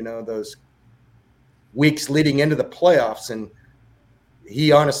 and those weeks leading into the playoffs. And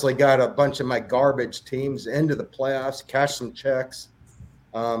he honestly got a bunch of my garbage teams into the playoffs, cashed some checks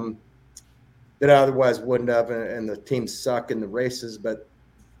that I otherwise wouldn't have, and the teams suck in the races, but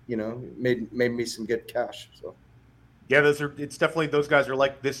made me some good cash. So yeah, it's definitely, those guys are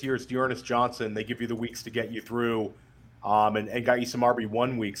like this year's Dearness Johnson. They give you the weeks to get you through, and got you some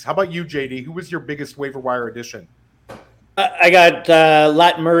RB1 weeks. How about you, JD? Who was your biggest waiver wire addition? I got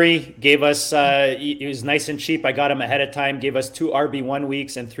Lat Murray, gave us, he was nice and cheap. I got him ahead of time, gave us 2 RB1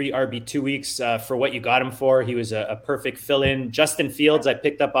 weeks and 3 RB2 weeks for what you got him for. He was a perfect fill-in. Justin Fields, I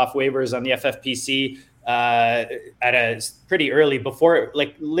picked up off waivers on the FFPC at a pretty early, before,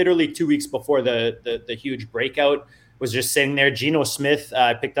 like literally 2 weeks before the huge breakout, was just sitting there. Geno Smith,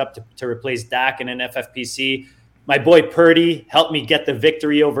 I picked up to replace Dak in an FFPC. My boy Purdy helped me get the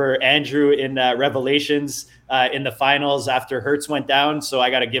victory over Andrew in Revelations in the finals after Hurts went down. So I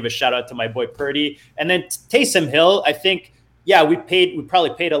got to give a shout out to my boy Purdy. And then Taysom Hill, I think, we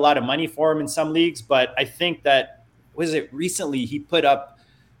probably paid a lot of money for him in some leagues, but I think that, recently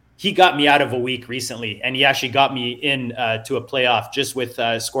he got me out of a week recently, and he actually got me in to a playoff just with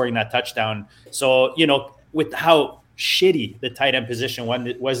scoring that touchdown. So, with how shitty the tight end position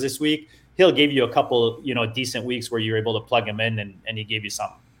was this week, he'll give you a couple, decent weeks where you're able to plug him in, and he gave you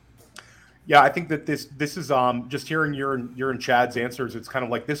something. Yeah, I think that this is just hearing your and Chad's answers. It's kind of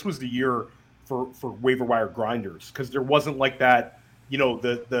like this was the year for waiver wire grinders, because there wasn't like that.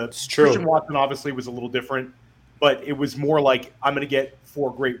 The Christian Watson obviously was a little different, but it was more like, I'm going to get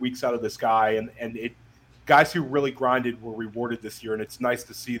 4 great weeks out of this guy, and guys who really grinded were rewarded this year, and it's nice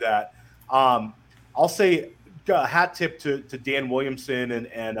to see that. I'll say a hat tip to Dan Williamson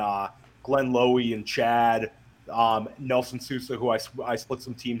and Glenn Lowy and Chad, Nelson Sousa, who I split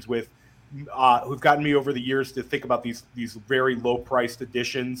some teams with, who've gotten me over the years to think about these very low-priced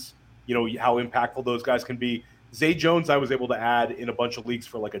additions, how impactful those guys can be. Zay Jones I was able to add in a bunch of leagues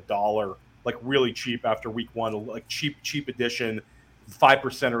for like $1, like really cheap after week 1, like cheap addition,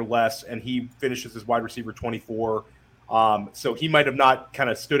 5% or less, and he finishes as wide receiver 24. So he might have not kind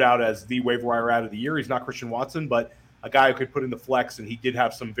of stood out as the waiver wire out of the year. He's not Christian Watson, but a guy who could put in the flex, and he did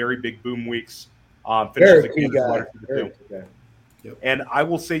have some very big boom weeks. Very key guy. Yep. And I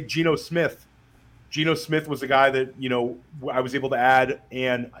will say Geno Smith. Geno Smith was a guy that, I was able to add,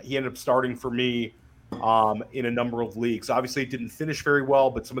 and he ended up starting for me in a number of leagues. Obviously, it didn't finish very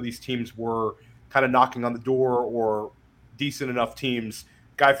well, but some of these teams were kind of knocking on the door, or decent enough teams.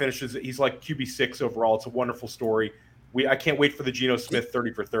 Guy finishes, he's like QB6 overall. It's a wonderful story. I can't wait for the Geno Smith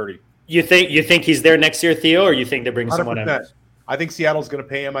 30 for 30. You think he's there next year, Theo, or you think they're bringing 100%. Someone in? I think Seattle's going to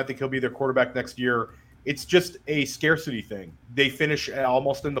pay him. I think he'll be their quarterback next year. It's just a scarcity thing. They finish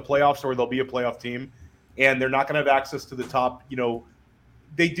almost in the playoffs, or they'll be a playoff team, and they're not going to have access to the top.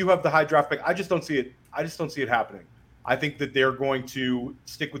 They do have the high draft pick. I just don't see it happening. I think that they're going to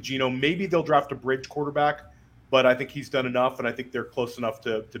stick with Geno. Maybe they'll draft a bridge quarterback, but I think he's done enough, and I think they're close enough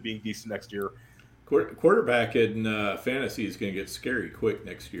to being decent next year. quarterback in fantasy is going to get scary quick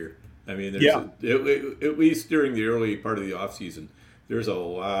next year. I mean, at least during the early part of the offseason, there's a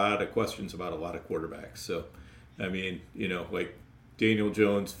lot of questions about a lot of quarterbacks. So, I mean, like Daniel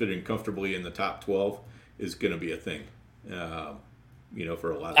Jones fitting comfortably in the top 12 is going to be a thing,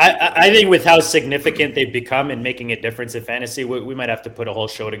 for a lot of people. I think with how significant they've become in making a difference in fantasy, we might have to put a whole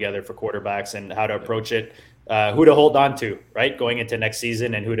show together for quarterbacks and how to approach it, who to hold on to, right, going into next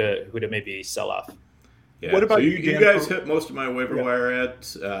season, and who to maybe sell off. Yeah. What about you guys hit most of my waiver wire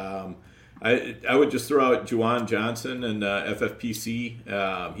ads. I would just throw out Juwan Johnson and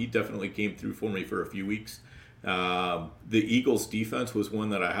FFPC. He definitely came through for me for a few weeks. The Eagles defense was one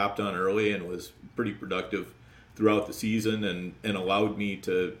that I hopped on early and was pretty productive throughout the season and allowed me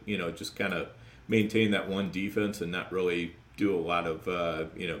to, just kind of maintain that one defense and not really do a lot of,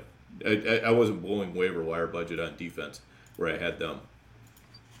 I wasn't blowing waiver wire budget on defense where I had them.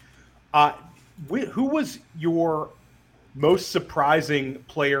 Who was your most surprising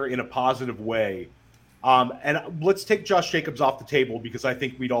player in a positive way? And let's take Josh Jacobs off the table because I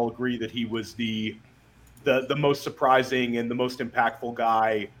think we'd all agree that he was the most surprising and the most impactful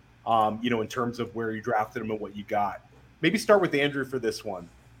guy, in terms of where you drafted him and what you got. Maybe start with Andrew for this one.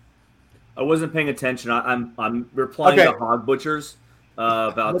 I wasn't paying attention. I'm replying to Hog Butchers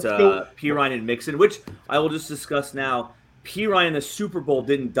about Pirine and Mixon, which I will just discuss now. Pirine in the Super Bowl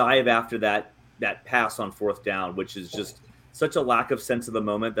didn't dive after that pass on fourth down, which is just such a lack of sense of the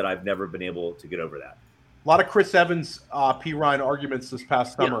moment that I've never been able to get over that. A lot of Chris Evans, Pirine arguments this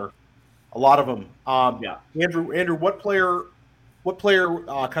past summer. Yeah. A lot of them. Andrew, what player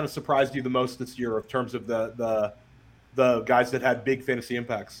kind of surprised you the most this year in terms of the guys that had big fantasy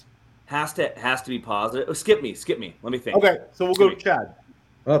impacts? Has to be positive. Oh, skip me. Let me think. Okay, so we'll go to Chad.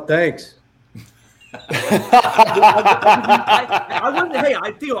 Oh, thanks. I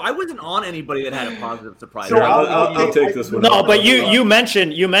wasn't on anybody that had a positive surprise. So I'll take this one. No, but you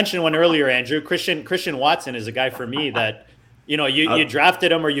mentioned one earlier, Andrew. Christian Watson is a guy for me that you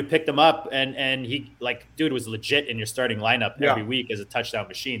drafted him or you picked him up and he was legit in your starting lineup every week as a touchdown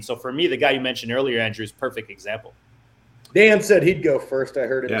machine. So for me, the guy you mentioned earlier, Andrew, is a perfect example. Dan said he'd go first. I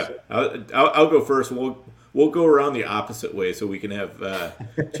heard him. Yeah, I'll go first. We'll go around the opposite way so we can have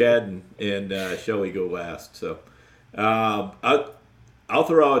Chad and Shelley go last. So I'll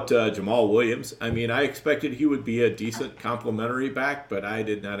throw out Jamal Williams. I mean, I expected he would be a decent complimentary back, but I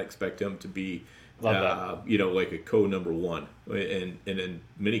did not expect him to be, like a co-number one. And in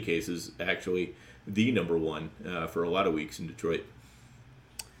many cases, actually, the number one for a lot of weeks in Detroit.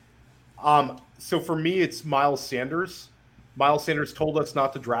 So for me, it's Miles Sanders. Miles Sanders told us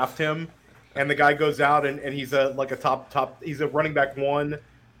not to draft him. And the guy goes out and he's a top. He's a running back one,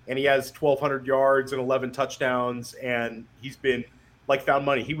 and he has 1,200 yards and 11 touchdowns, and he's been found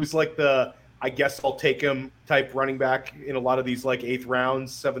money. He was like the I guess I'll take him type running back in a lot of these 8th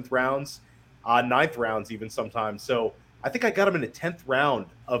rounds, 7th rounds, 9th rounds even sometimes. So I think I got him in the 10th round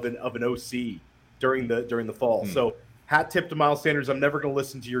of an OC during the fall. So hat tip to Miles Sanders. I'm never going to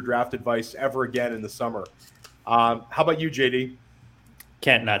listen to your draft advice ever again in the summer. How about you, JD?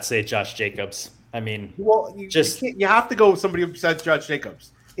 Can't not say Josh Jacobs. I mean, you have to go with somebody who says Josh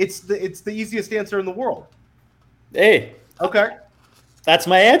Jacobs. It's the easiest answer in the world. Hey, okay, that's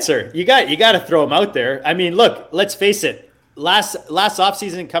my answer. You got to throw him out there. I mean, look, let's face it. Last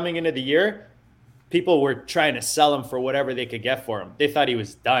offseason coming into the year, people were trying to sell him for whatever they could get for him. They thought he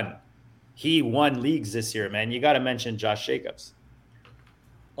was done. He won leagues this year, man. You got to mention Josh Jacobs.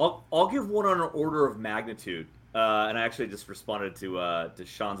 I'll give one on an order of magnitude. And I actually just responded to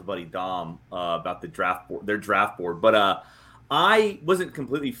Sean's buddy Dom about their draft board. But I wasn't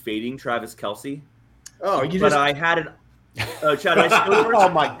completely fading Travis Kelce. I had it. Chad, I still. Oh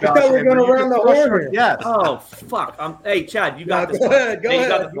my God! I thought we were going around the horn. Yes. Oh fuck! Hey, Chad, you got this. Go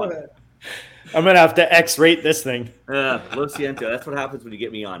ahead. I'm gonna have to X-rate this thing. Lo siento. That's what happens when you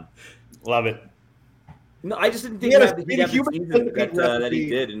get me on. Love it. No, I just didn't think that he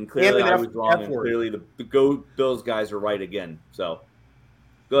did, and clearly I was wrong, and clearly the Go Bills guys are right again. So,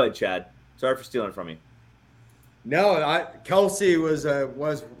 go ahead, Chad. Sorry for stealing from you. No, Kelce was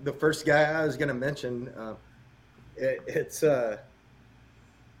the first guy I was going to mention. It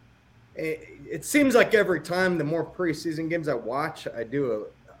seems like every time the more preseason games I watch, I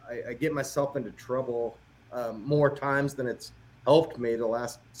get myself into trouble more times than it's helped me the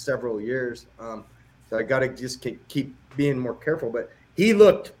last several years. So I got to just keep being more careful. But he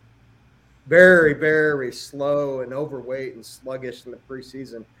looked very, very slow and overweight and sluggish in the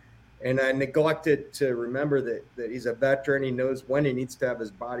preseason. And I neglected to remember that he's a veteran. He knows when he needs to have his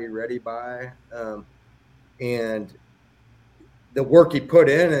body ready by. And the work he put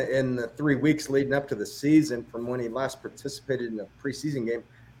in the 3 weeks leading up to the season from when he last participated in a preseason game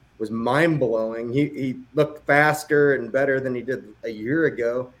was mind-blowing. He looked faster and better than he did a year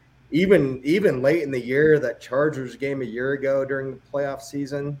ago. Even late in the year, that Chargers game a year ago during the playoff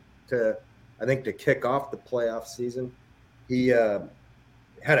season to kick off the playoff season, he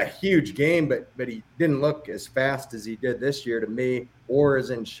had a huge game, but he didn't look as fast as he did this year to me, or as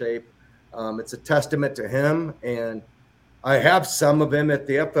in shape. It's a testament to him, and I have some of him at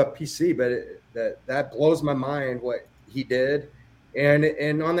the FFPC, but that blows my mind what he did.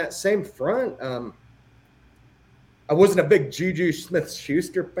 And on that same front, I wasn't a big Juju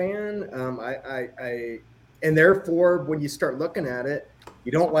Smith-Schuster fan. And therefore, when you start looking at it,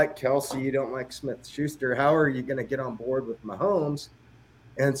 you don't like Kelsey, you don't like Smith-Schuster. How are you going to get on board with Mahomes?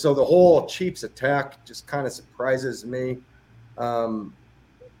 And so the whole Chiefs attack just kind of surprises me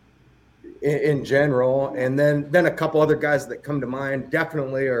in general. And then a couple other guys that come to mind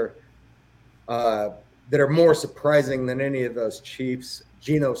definitely are that are more surprising than any of those Chiefs.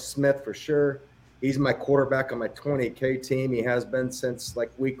 Geno Smith for sure. He's my quarterback on my 20K team. He has been since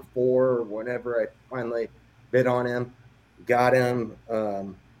like week 4 or whenever I finally bid on him, got him.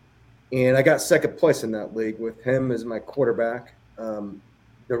 And I got second place in that league with him as my quarterback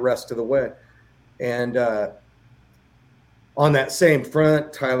the rest of the way. And on that same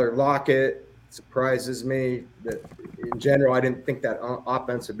front, Tyler Lockett surprises me. That in general, I didn't think that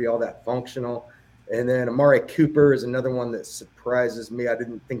offense would be all that functional. And then Amari Cooper is another one that surprises me. I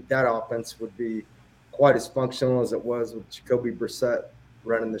didn't think that offense would be quite as functional as it was with Jacoby Brissett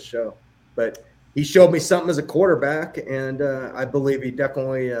running the show. But he showed me something as a quarterback, and I believe he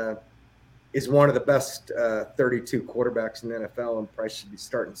definitely is one of the best 32 quarterbacks in the NFL and probably should be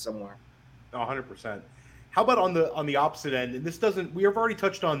starting somewhere. 100%. How about on the opposite end? And this doesn't – we have already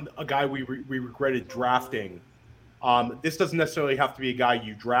touched on a guy we regretted drafting. This doesn't necessarily have to be a guy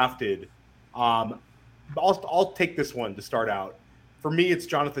you drafted. I'll take this one to start out. For me, it's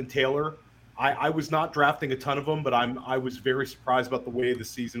Jonathan Taylor. I was not drafting a ton of them, but I was very surprised about the way the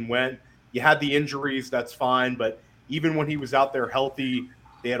season went. You had the injuries, that's fine, but even when he was out there healthy,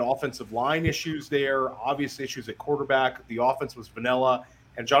 they had offensive line issues there, obvious issues at quarterback. The offense was vanilla,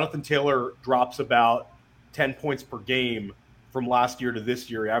 and Jonathan Taylor drops about 10 points per game from last year to this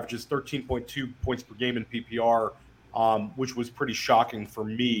year. He averages 13.2 points per game in PPR, which was pretty shocking for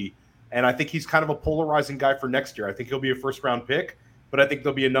me. And I think he's kind of a polarizing guy for next year. I think he'll be a first-round pick, but I think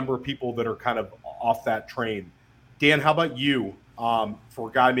there'll be a number of people that are kind of off that train. Dan, how about you for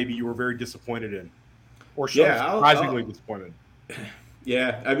a guy maybe you were very disappointed in or surprisingly disappointed?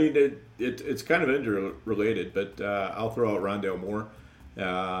 Yeah, I mean, it's kind of interrelated, but I'll throw out Rondale Moore.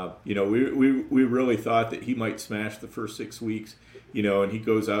 We really thought that he might smash the first 6 weeks, and he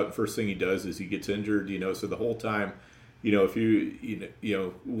goes out and first thing he does is he gets injured, so the whole time,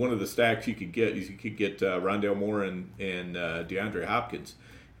 if one of the stacks you could get is you could get Rondale Moore and DeAndre Hopkins.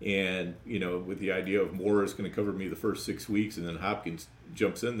 And, with the idea of Moore is going to cover me the first 6 weeks and then Hopkins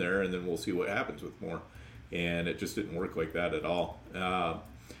jumps in there and then we'll see what happens with Moore. And it just didn't work like that at all.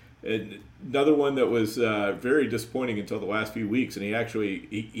 And another one that was very disappointing until the last few weeks, and he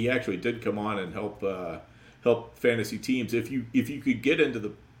actually did come on and help fantasy teams. If you could get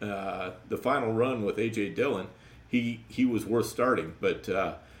into the final run with A.J. Dillon, he was worth starting. But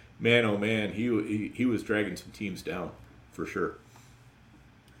man, oh man, he was dragging some teams down for sure.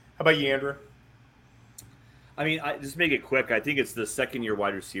 How about you, Andrew? I mean, just make it quick. I think it's the second-year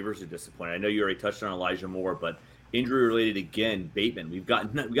wide receivers are disappointing. I know you already touched on Elijah Moore, but injury-related again, Bateman. We've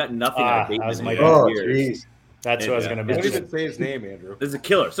got nothing out of Bateman in years. That's what I was going to mention. Don't even say his name, Andrew. This is a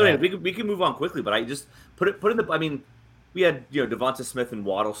killer. So anyway, we can move on quickly, but I just put in the. I mean, we had Devonta Smith and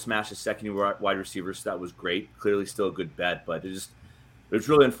Waddle smash the second-year wide receivers. So that was great. Clearly, still a good bet, but it was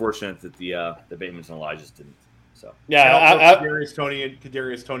really unfortunate that the Batemans and Elijahs didn't. So yeah,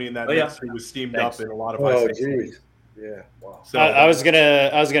 Kadarius Toney in that mix, who was steamed up in a lot of high stakes. Yeah, wow. So I was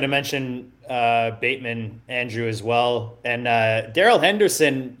gonna mention Bateman, Andrew as well, and Darrell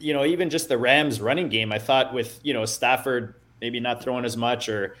Henderson. Even just the Rams running game, I thought with Stafford maybe not throwing as much,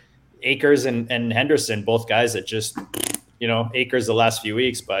 or Akers and Henderson, both guys that just Akers the last few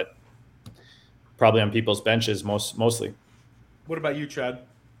weeks, but probably on people's benches mostly. What about you, Chad?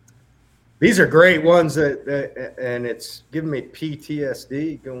 These are great ones and it's giving me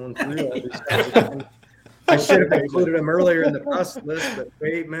PTSD going through. I should have included them earlier in the bust list, but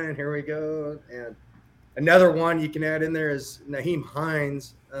Bateman, here we go. And another one you can add in there is Nyheim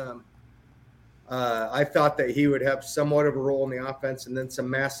Hines. I thought that he would have somewhat of a role in the offense and then some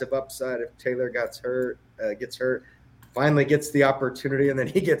massive upside if Taylor gets hurt, finally gets the opportunity, and then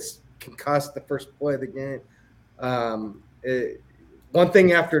he gets concussed the first play of the game. one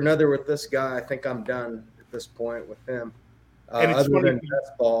thing after another with this guy. I think I'm done at this point with him. And it's other funny, than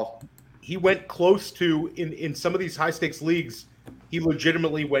best ball. He went close to in some of these high stakes leagues. He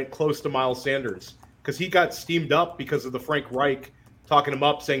legitimately went close to Miles Sanders because he got steamed up because of the Frank Reich talking him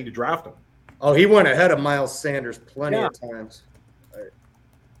up, saying to draft him. Oh, he went ahead of Miles Sanders plenty of times,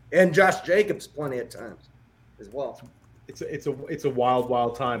 and Josh Jacobs plenty of times as well. It's a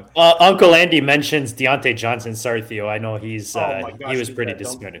wild time. Uncle Andy mentions Deontay Johnson. Sorry, Theo. I know he was pretty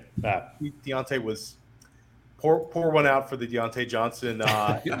disappointed. Deontay was pour one out for the Deontay Johnson.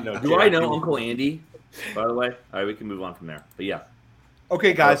 Do I know Uncle Andy? By the way, all right, we can move on from there. But yeah.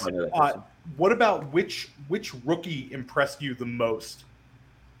 Okay, guys. What about which rookie impressed you the most?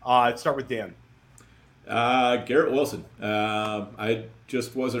 Let's start with Dan. Garrett Wilson. I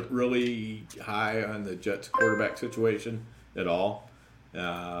just wasn't really high on the Jets quarterback situation at all.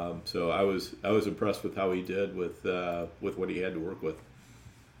 So I was impressed with how he did with what he had to work with.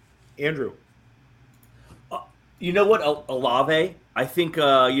 Andrew. You know what, Olave? I think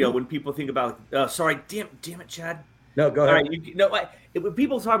when people think about sorry, damn it, Chad. No, go ahead. All right, when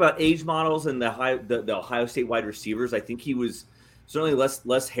people talk about age models and the Ohio State wide receivers, I think he was certainly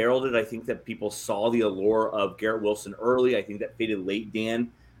less heralded. I think that people saw the allure of Garrett Wilson early. I think that faded late,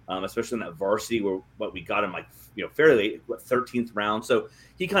 Dan, especially in that varsity where we got him fairly late, 13th round. So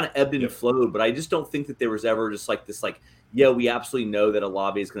he kind of ebbed and flowed. But I just don't think that there was ever just we absolutely know that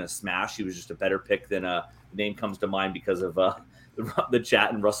Olave is going to smash. He was just a better pick than the name comes to mind because of the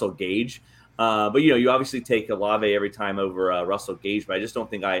chat and Russell Gage. But you obviously take Olave every time over Russell Gage. But I just don't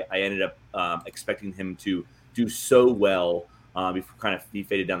think I ended up expecting him to do so well. He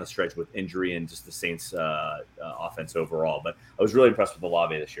faded down the stretch with injury and just the Saints offense overall. But I was really impressed with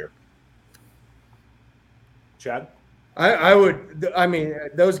Olave this year. Chad? I mean,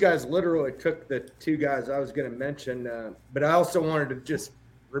 those guys literally took the two guys I was going to mention. But I also wanted to just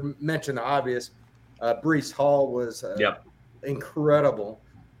mention the obvious. Breece Hall was incredible.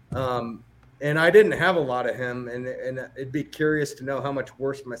 And I didn't have a lot of him. And it'd be curious to know how much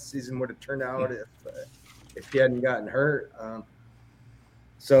worse my season would have turned out if he hadn't gotten hurt.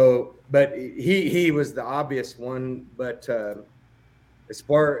 But he was the obvious one. But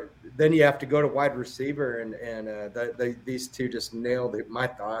then you have to go to wide receiver, and these two just nailed it, my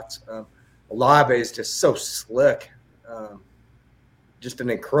thoughts. Olave is just so slick, just an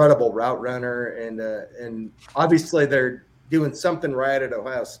incredible route runner, and obviously they're doing something right at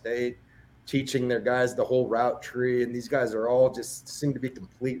Ohio State, teaching their guys the whole route tree, and these guys are all just seem to be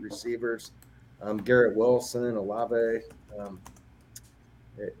complete receivers. Garrett Wilson, Olave,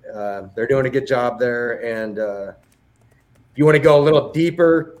 they're doing a good job there. And if you want to go a little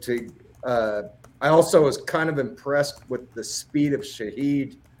deeper, I also was kind of impressed with the speed of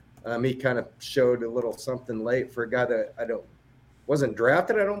SCHROEDER. He kind of showed a little something late for a guy that wasn't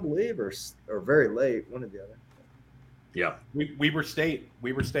drafted, I don't believe, or very late, one or the other. Yeah, Weber State,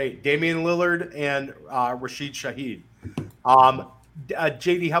 Damian Lillard and Rashid Shaheed.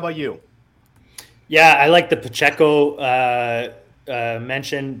 JD, how about you? Yeah, I like the Pacheco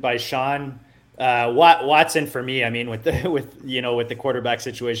mentioned by Sean. Watson for me, I mean, with the quarterback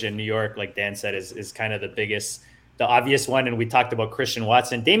situation in New York, like Dan said, is kind of the obvious one. And we talked about Christian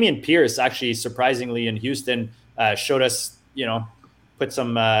Watson. Dameon Pierce, actually, surprisingly, in Houston, showed us, put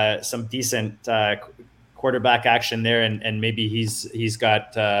some decent quarterback action there, and maybe he's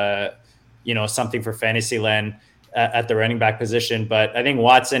got something for fantasy land at the running back position. But I think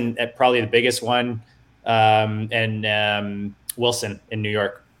Watson probably the biggest one, and Wilson in New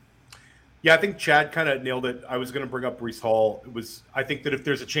York. Yeah, I think Chad kind of nailed it. I was going to bring up Breece Hall. I think that if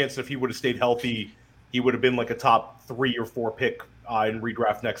there's a chance that if he would have stayed healthy, he would have been like a top 3 or 4 pick in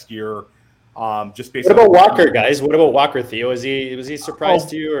redraft next year. Just based. What about Walker, guys? What about Walker, Theo? Was he surprised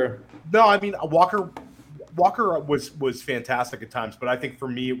to you, or no? I mean, Walker was fantastic at times, but I think for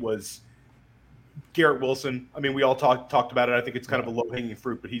me it was Garrett Wilson. I mean, we all talked about it. I think it's kind of a low-hanging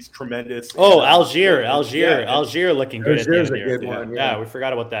fruit, but he's tremendous. Oh, Algier looking good at the end of the year. Good one, yeah, we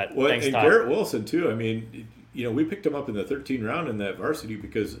forgot about that. Well, thanks, and Todd. Garrett Wilson too. I mean, we picked him up in the 13th round in that varsity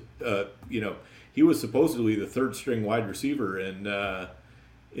because he was supposedly the third string wide receiver in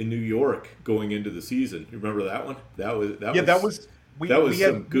New York going into the season. You remember that one? That was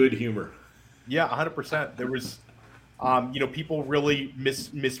some good humor. Yeah, 100%. There was, people really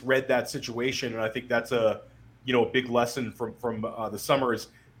misread that situation, and I think that's a big lesson from the summer is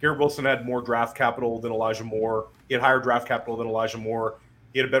Garrett Wilson had more draft capital than Elijah Moore. He had higher draft capital than Elijah Moore.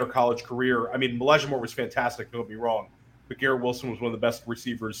 He had a better college career. I mean, Elijah Moore was fantastic, don't get me wrong, but Garrett Wilson was one of the best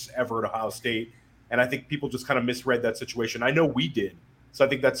receivers ever at Ohio State, and I think people just kind of misread that situation. I know we did, so I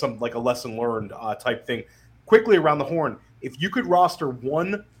think that's a lesson learned type thing. quickly around the horn, if you could roster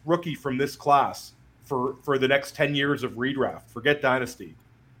one rookie from this class for the next 10 years of redraft, forget Dynasty,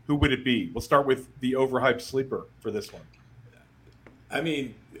 who would it be? We'll start with the overhyped sleeper for this one. I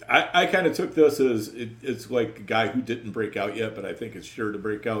mean, I kind of took this as it's like a guy who didn't break out yet, but I think it's sure to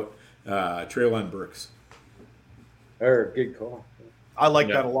break out. Treylon Burks. Good call. I like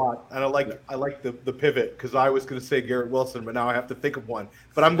that a lot, and I like the pivot because I was going to say Garrett Wilson, but now I have to think of one.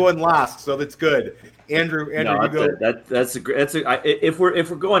 But I'm going last, so that's good. Andrew, no, you go. If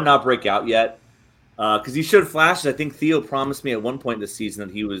we're going not break out yet, because he showed flashes. I think Theo promised me at one point this season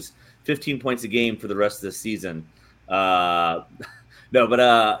that he was 15 points a game for the rest of the season. I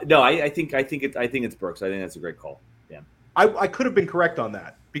think it's Burks. I think that's a great call. Yeah, I could have been correct on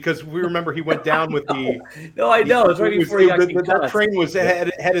that because we remember he went down with the. No, I know. It's right before he got that train was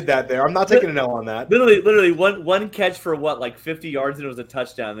headed that there. I'm not taking an L on that. Literally one catch for like 50 yards and it was a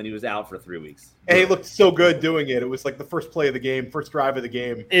touchdown. Then he was out for 3 weeks. And he looked so good doing it. It was like the first play of the game, first drive of the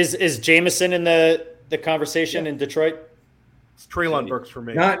game. Is Jameson in the conversation in Detroit? It's Treylon Burks for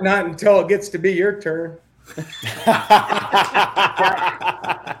me. Not until it gets to be your turn.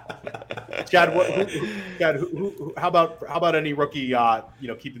 Chad, how about any rookie?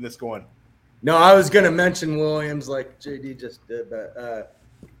 Keeping this going. No, I was going to mention Williams like JD just did,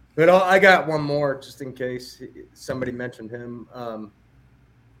 but I got one more just in case somebody mentioned him.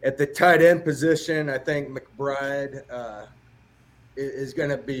 At the tight end position, I think McBride is going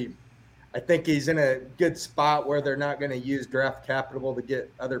to be. I think he's in a good spot where they're not going to use draft capital to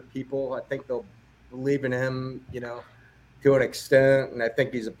get other people. I think they'll believe in him, to an extent, and I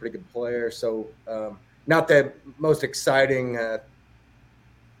think he's a pretty good player. So not the most exciting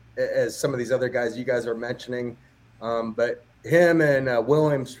as some of these other guys you guys are mentioning, but him and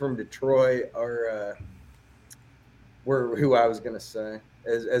Williams from Detroit were who I was going to say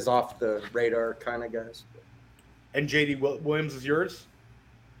as off the radar kind of guys. And JD Williams is yours?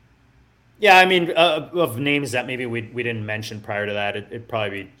 Yeah, I mean, of names that maybe we didn't mention prior to that, it'd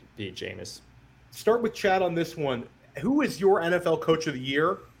probably be Jameis. Start with Chad on this one. Who is your NFL Coach of the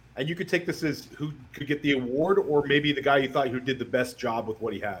Year? And you could take this as who could get the award, or maybe the guy you thought who did the best job with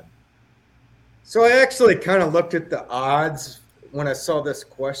what he had. So I actually kind of looked at the odds when I saw this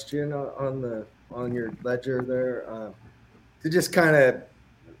question on your ledger there, to just kind of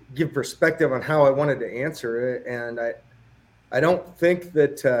give perspective on how I wanted to answer it. And I don't think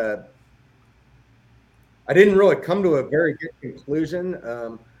that I didn't really come to a very good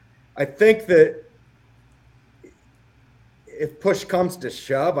conclusion. I think that if push comes to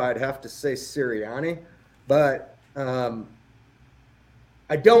shove, I'd have to say Sirianni, but I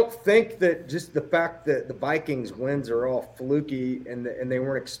don't think that just the fact that the Vikings wins are all fluky and they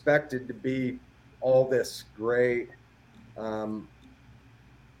weren't expected to be all this great. I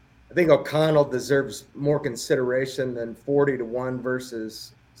think O'Connell deserves more consideration than 40-1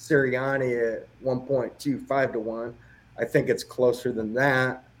 versus Sirianni at 1.25-1. I think it's closer than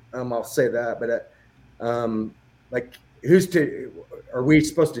that. I'll say that, but are we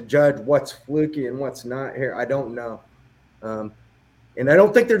supposed to judge what's fluky and what's not here? I don't know. And I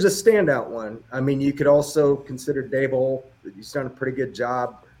don't think there's a standout one. I mean, you could also consider Dable. He's done a pretty good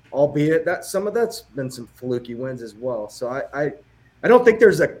job, albeit that some of that's been some fluky wins as well. So I don't think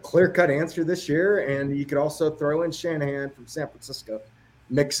there's a clear-cut answer this year. And you could also throw in Shanahan from San Francisco,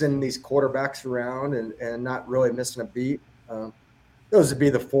 mixing these quarterbacks around and not really missing a beat. Those would be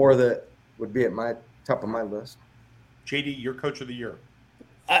the four that would be at my top of my list. JD, your Coach of the Year.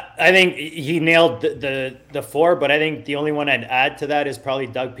 I think he nailed the four, but I think the only one I'd add to that is probably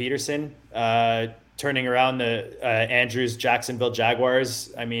Doug Peterson, turning around the Andrews Jacksonville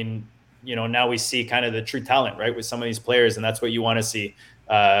Jaguars. I mean, now we see kind of the true talent, right, with some of these players, and that's what you want to see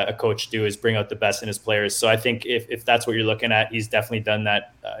a coach do, is bring out the best in his players. So I think if that's what you're looking at, he's definitely done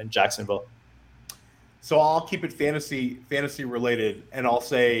that in Jacksonville. So I'll keep it fantasy related, and I'll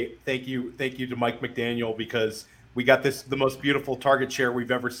say thank you to Mike McDaniel, because we got the most beautiful target share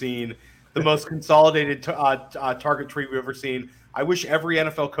we've ever seen, the most consolidated target tree we've ever seen. I wish every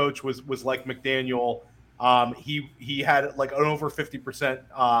NFL coach was like McDaniel. He had like an over 50%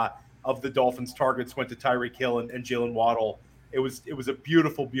 of the Dolphins' targets went to Tyreek Hill and Jalen Waddle. It was a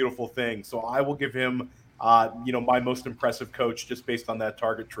beautiful, beautiful thing. So I will give him my most impressive coach just based on that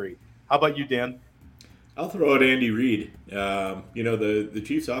target tree. How about you, Dan? I'll throw out Andy Reid. The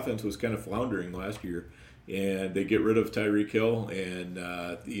Chiefs' offense was kind of floundering last year, and they get rid of Tyreek Hill, and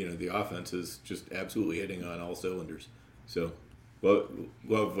the offense is just absolutely hitting on all cylinders. So,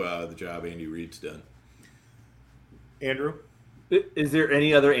 love the job Andy Reid's done. Andrew, is there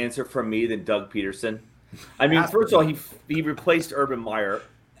any other answer from me than Doug Peterson? I mean, first of all, he replaced Urban Meyer.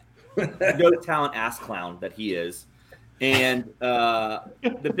 no talent ass clown that he is. And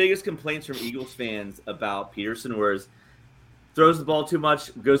the biggest complaints from Eagles fans about Peterson was throws the ball too much,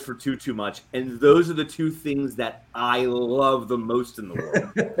 goes for too much. And those are the two things that I love the most in the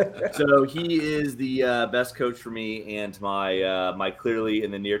world. So he is the best coach for me and my clearly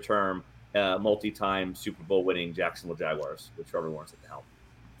in the near term multi-time Super Bowl winning Jacksonville Jaguars with Trevor Lawrence at the helm.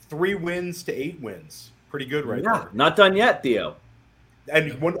 3 wins to 8 wins. Pretty good right there. Not done yet, Theo.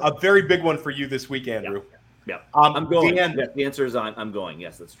 And a very big one for you this week, Andrew. Yeah. I'm going. Dan, the answer is I'm going.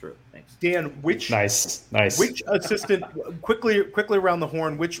 Yes, that's true. Thanks. Dan, nice. Which assistant quickly around the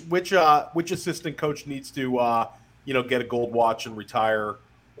horn, which assistant coach needs to get a gold watch and retire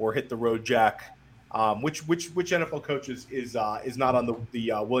or hit the road jack? Which NFL coach is not on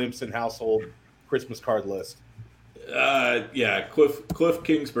the Williamson household Christmas card list? Cliff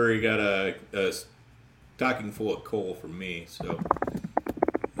Kingsbury got a stocking full of coal from me, so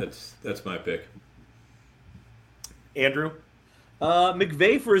that's my pick. Andrew?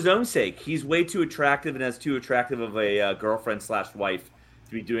 McVay for his own sake. He's way too attractive and has too attractive of a girlfriend/wife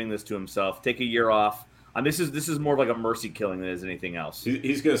to be doing this to himself. Take a year off. This is more of like a mercy killing than it is anything else.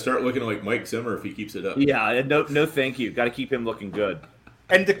 He's going to start looking like Mike Zimmer if he keeps it up. Yeah, no thank you. Got to keep him looking good.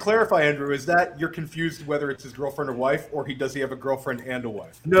 And to clarify, Andrew, is that you're confused whether it's his girlfriend or wife, or does he have a girlfriend and a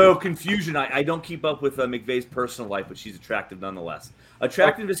wife? No, confusion. I don't keep up with McVay's personal life, but she's attractive nonetheless.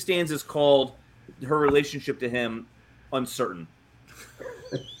 Attractive to Stans is called her relationship to him uncertain.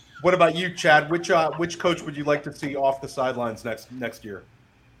 What about you, Chad? Which coach would you like to see off the sidelines next year?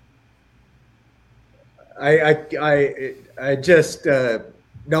 I just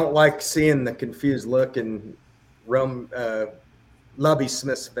don't like seeing the confused look in Lovie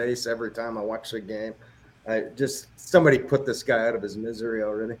Smith's face every time I watch the game. Somebody put this guy out of his misery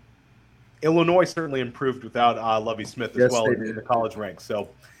already. Illinois certainly improved without Lovie Smith as well in the college ranks. So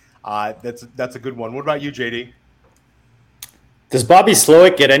that's a good one. What about you, JD? Does Bobby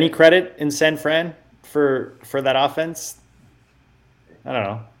Slowick get any credit in San Fran for that offense? I don't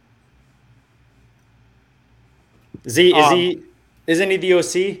know. Isn't he the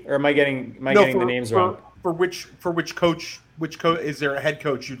OC, or am I getting the names wrong? For which coach? Which coach is there a head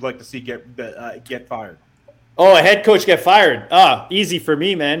coach you'd like to see get fired? Oh, a head coach get fired. Easy for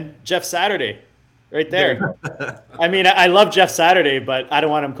me, man. Jeff Saturday, right there. I mean, I love Jeff Saturday, but I don't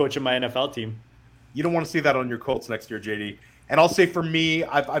want him coaching my NFL team. You don't want to see that on your Colts next year, JD. And I'll say for me,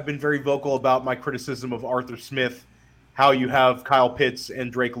 I've been very vocal about my criticism of Arthur Smith, how you have Kyle Pitts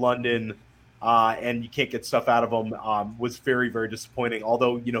and Drake London, and you can't get stuff out of them, was very, very disappointing.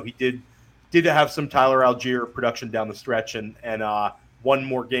 Although, he did have some Tyler Algier production down the stretch and won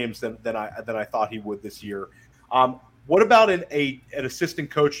more games than I thought he would this year. What about an assistant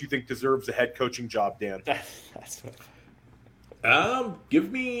coach you think deserves a head coaching job, Dan?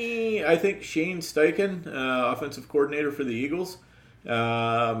 Give me, I think, Shane Steichen, offensive coordinator for the Eagles.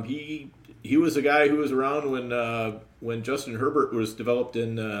 He was a guy who was around when Justin Herbert was developed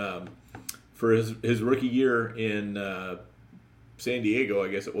for his rookie year in San Diego, I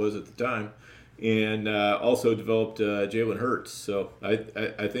guess it was at the time, and also developed Jalen Hurts. So I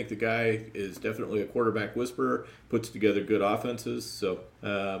think the guy is definitely a quarterback whisperer, puts together good offenses. So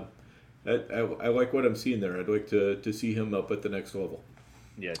I like what I'm seeing there. I'd like to see him up at the next level.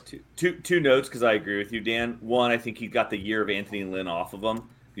 Yeah, two notes because I agree with you, Dan. One, I think he got the year of Anthony Lynn off of him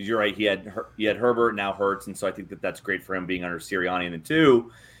because you're right. He had Herbert, now Hurts, and so I think that's great for him being under Sirianni. And then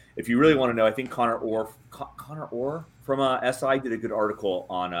two, if you really want to know, I think Connor Orr from SI did a good article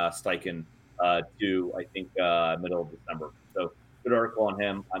on Steichen due, I think, middle of December. So good article on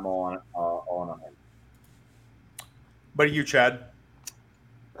him. I'm all on him. What are you, Chad?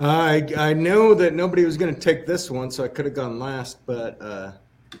 I know that nobody was going to take this one, so I could have gone last. But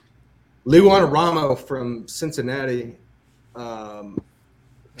Lou Anarumo from Cincinnati,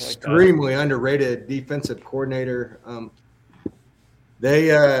 extremely underrated defensive coordinator.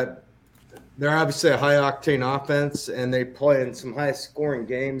 They're obviously a high octane offense, and they play in some high scoring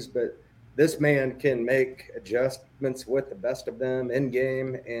games. But this man can make adjustments with the best of them in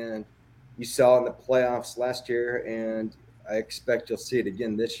game, and you saw in the playoffs last year, and I expect you'll see it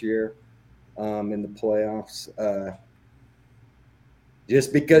again this year in the playoffs.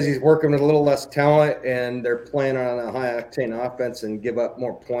 Just because he's working with a little less talent and they're playing on a high-octane offense and give up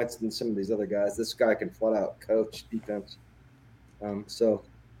more points than some of these other guys, this guy can flat-out coach defense. So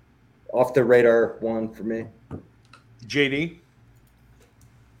off the radar one for me. JD?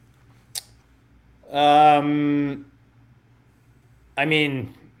 I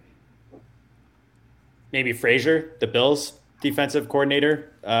mean, maybe Frazier, the Bills defensive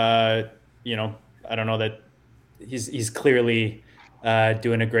coordinator. I don't know that he's clearly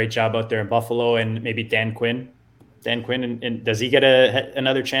doing a great job out there in Buffalo, and maybe Dan Quinn. And does he get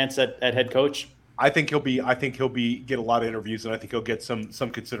another chance at head coach? I think he'll get a lot of interviews, and I think he'll get some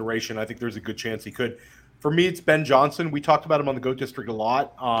consideration. I think there's a good chance he could. For me, it's Ben Johnson. We talked about him on the Goat District a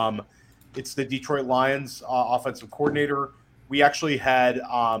lot. It's the Detroit Lions offensive coordinator. We actually had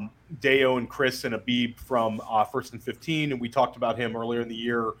Deo and Chris and Abib from First and 15, and we talked about him earlier in the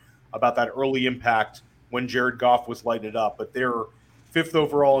year about that early impact when Jared Goff was lighting it up. But they're 5th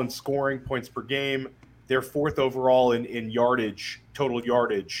overall in scoring points per game. They're 4th overall in yardage, total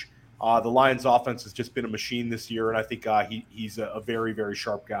yardage. The Lions offense has just been a machine this year, and I think he's a very, very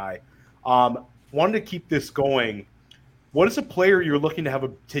sharp guy. Wanted to keep this going. What is a player you're looking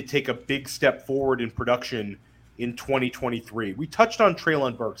to take a big step forward in production in 2023? We touched on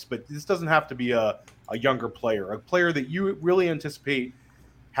Treylon Burks, but this doesn't have to be a younger player, a player that you really anticipate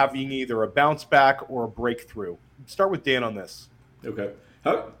having either a bounce back or a breakthrough. Start with Dan on this. Okay.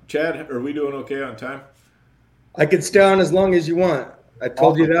 Chad, are we doing okay on time? I can stay on as long as you want. I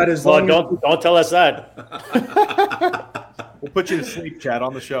told you that as long as... Don't tell us that. We'll put you to sleep, Chad,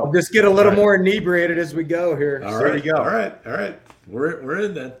 on the show. I'll just get a little more inebriated as we go here. All right. All right. We're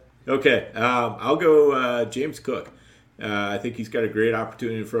in then. Okay. I'll go James Cook. I think he's got a great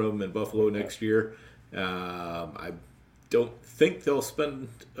opportunity for him in Buffalo next year. I don't think they'll spend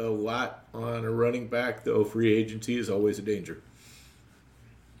a lot on a running back, though free agency is always a danger.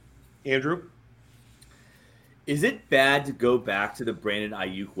 Andrew? Is it bad to go back to the Brandon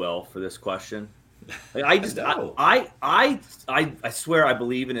Ayuk well for this question? Like, I swear I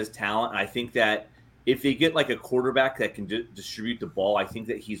believe in his talent. And I think that if they get like a quarterback that can distribute the ball, I think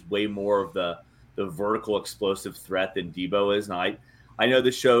that he's way more of the vertical explosive threat than Debo is. And I know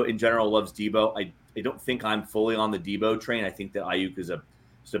the show in general loves Debo. I don't think I'm fully on the Debo train. I think that Ayuk is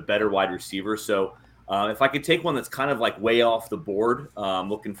a better wide receiver. So if I could take one that's kind of like way off the board,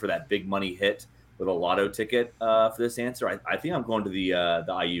 looking for that big money hit with a lotto ticket for this answer, I think I'm going to the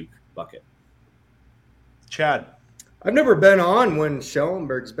Ayuk bucket. Chad? I've never been on when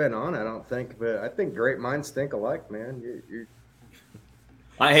Schellenberg's been on, I don't think, but I think great minds think alike, man.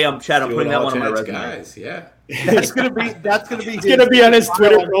 Hey, I'm Chad. I'm putting that one on my resume. Guys, yeah. It's gonna be It's gonna be on his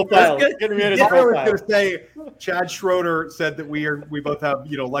Twitter profile. It's gonna be on his profile. I was gonna say Chad Schroeder said that we both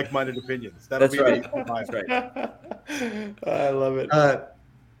have like-minded opinions. That's right. That's right. I love it.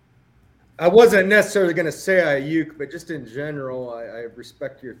 I wasn't necessarily going to say Ayuk, but just in general, I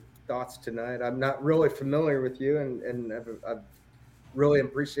respect your thoughts tonight. I'm not really familiar with you, and I really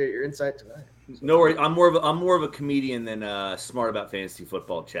appreciate your insight tonight. No worries. I'm more of a comedian than smart about fantasy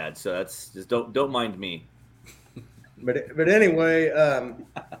football, Chad. So that's just don't mind me. But anyway,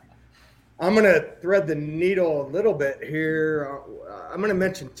 I'm going to thread the needle a little bit here. I'm going to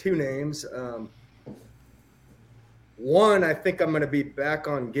mention two names. One, I think I'm going to be back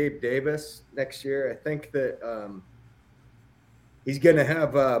on Gabe Davis next year. I think that he's going to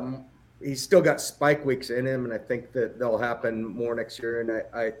have he's still got spike weeks in him, and I think that they'll happen more next year. And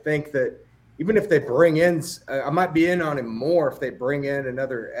I think that even if they bring in I might be in on him more if they bring in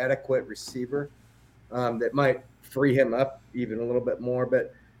another adequate receiver that might free him up even a little bit more.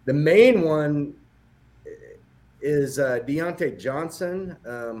 But the main one is Deontay Johnson.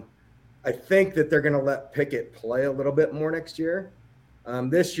 I think that they're going to let Pickett play a little bit more next year.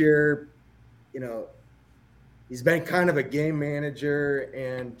 This year, he's been kind of a game manager,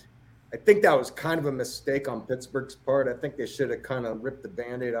 and I think that was kind of a mistake on Pittsburgh's part. I think they should have kind of ripped the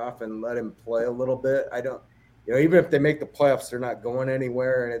Band-Aid off and let him play a little bit. I don't, even if they make the playoffs, they're not going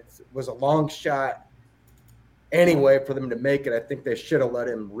anywhere, and it was a long shot anyway for them to make it. I think they should have let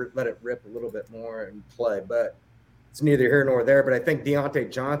it rip a little bit more and play, but it's neither here nor there. But I think Deontay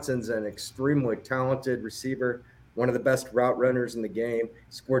Johnson's an extremely talented receiver, one of the best route runners in the game.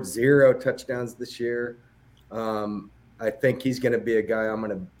 Scored 0 touchdowns this year. I think he's going to be a guy I'm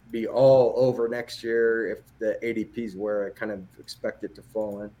going to be all over next year if the ADP's where I kind of expect it to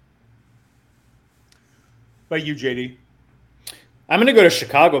fall in. By you, JD? I'm going to go to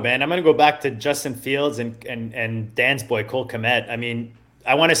Chicago, man. I'm going to go back to Justin Fields and Dan's boy, Cole Kmet. I mean,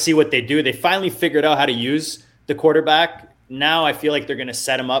 I want to see what they do. They finally figured out how to use the quarterback. Now I feel like they're going to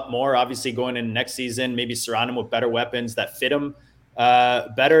set him up more, obviously going into next season, maybe surround him with better weapons that fit him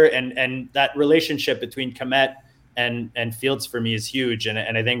better. And that relationship between Kmet and Fields for me is huge.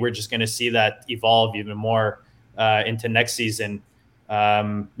 And I think we're just going to see that evolve even more into next season.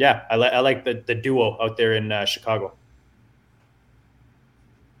 I like the duo out there in Chicago.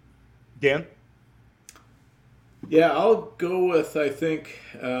 Dan? Yeah, I'll go with, I think,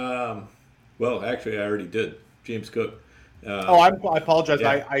 actually I already did, James Cook. I apologize.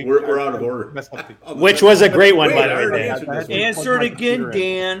 Yeah, I we're out of order. Messed up Which was a great one, by the I way, already Dan. answered this one. Answer it again,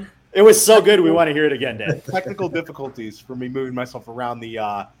 Dan. It was so good. We want to hear it again, Dan. Technical difficulties for me moving myself around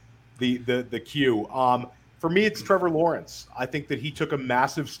the queue. For me, it's Trevor Lawrence. I think that he took a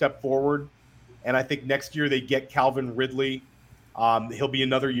massive step forward, and I think next year they get Calvin Ridley. He'll be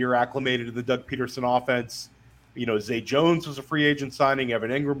another year acclimated to the Doug Peterson offense. You know, Zay Jones was a free agent signing.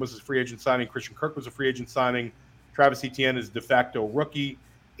 Evan Ingram was a free agent signing. Christian Kirk was a free agent signing. Travis Etienne is de facto rookie.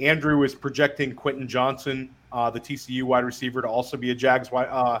 Andrew is projecting Quentin Johnson, the TCU wide receiver, to also be a Jags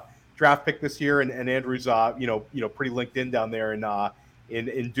draft pick this year. And Andrew's, pretty linked in down there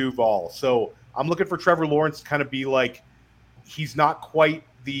in Duval. So I'm looking for Trevor Lawrence to kind of be like, he's not quite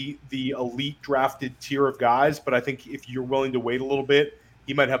the elite drafted tier of guys, but I think if you're willing to wait a little bit,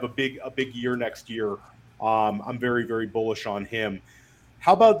 he might have a big year next year. I'm very, very bullish on him.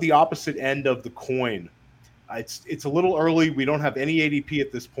 How about the opposite end of the coin? It's a little early. We don't have any ADP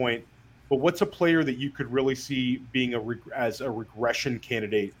at this point, but what's a player that you could really see being as a regression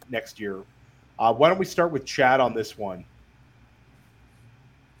candidate next year? Why don't we start with Chad on this one?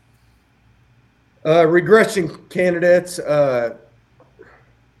 Regression candidates.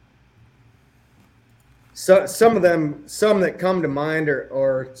 Some that come to mind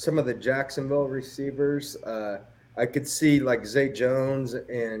are some of the Jacksonville receivers. I could see like Zay Jones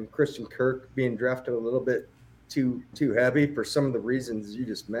and Christian Kirk being drafted a little bit too heavy for some of the reasons you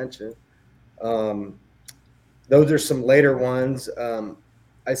just mentioned. Those are some later ones.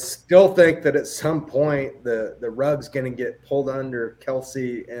 I still think that at some point the rug's going to get pulled under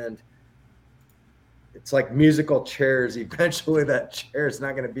Kelsey, and it's like musical chairs. Eventually that chair is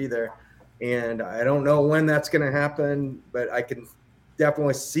not going to be there. And I don't know when that's going to happen, but I can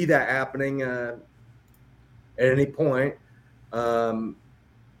definitely see that happening at any point.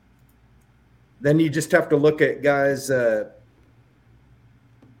 Then you just have to look at guys that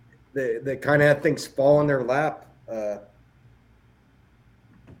kind of have things fall in their lap,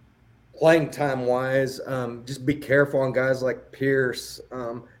 playing time wise. Just be careful on guys like Pierce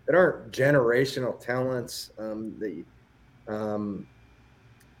that aren't generational talents.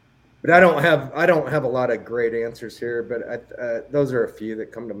 But I don't have a lot of great answers here. But those are a few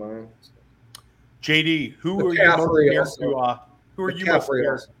that come to mind. JD, who are you most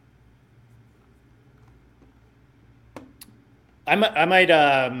scared? I might.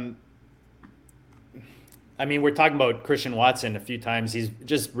 I mean, we're talking about Christian Watson a few times. He's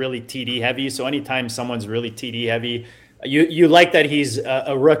just really TD heavy. So anytime someone's really TD heavy, you like that he's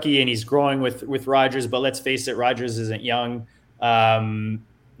a rookie and he's growing with Rodgers. But let's face it, Rodgers isn't young.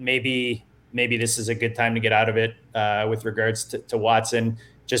 Maybe this is a good time to get out of it with regards to Watson,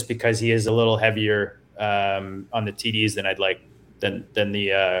 just because he is a little heavier on the TDs than I'd like than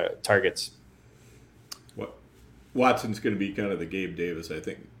the targets. Watson's going to be kind of the Gabe Davis, I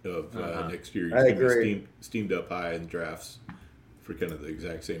think, of next year. He's I going to agree. be steamed up high in drafts for kind of the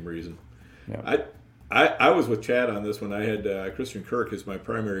exact same reason. Yeah. I was with Chad on this one. I had Christian Kirk as my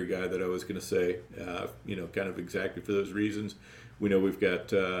primary guy that I was going to say, kind of exactly for those reasons. We know we've got,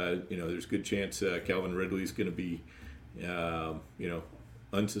 there's a good chance Calvin Ridley's going to be,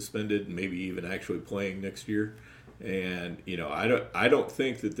 unsuspended and maybe even actually playing next year. And I don't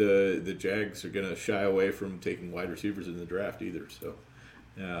think that the Jags are going to shy away from taking wide receivers in the draft either. So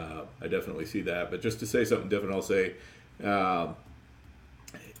I definitely see that. But just to say something different, I'll say, I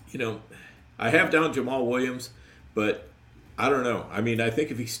have down Jamal Williams, but I don't know. I mean, I think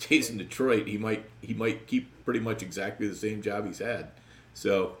if he stays in Detroit, he might keep pretty much exactly the same job he's had.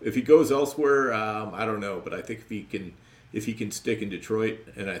 So if he goes elsewhere, I don't know. But I think if he can stick in Detroit,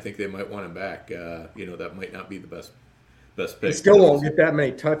 and I think they might want him back, that might not be the best pick. He still won't get that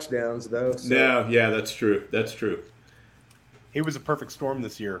many touchdowns, though. So. No, yeah, that's true. That's true. He was a perfect storm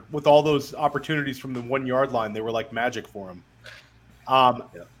this year. With all those opportunities from the 1 yard line, they were like magic for him.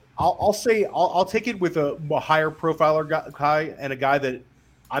 Yeah. I'll say I'll take it with a higher profiler guy and a guy that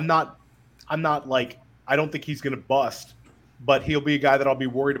I'm not like, I don't think he's going to bust, but he'll be a guy that I'll be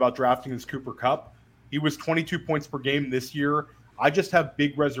worried about drafting is Cooper Kupp. He was 22 points per game this year. I just have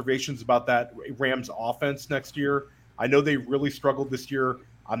big reservations about that Rams offense next year. I know they really struggled this year.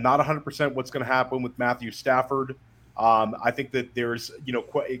 I'm not 100% what's going to happen with Matthew Stafford. I think that there's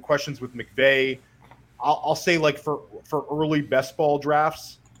questions with McVay. I'll say like for early best ball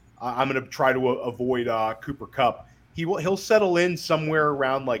drafts, I'm going to try to avoid Cooper Kupp. He'll settle in somewhere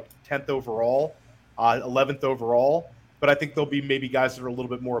around like 10th overall, 11th overall. But I think there'll be maybe guys that are a little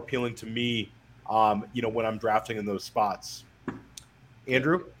bit more appealing to me, when I'm drafting in those spots.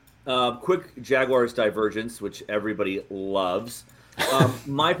 Andrew? Quick Jaguars divergence, which everybody loves.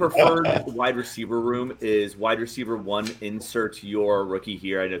 My preferred wide receiver room is wide receiver 1, insert your rookie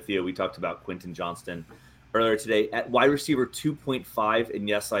here. I know, Theo, we talked about Quentin Johnston earlier today. At wide receiver 2.5, and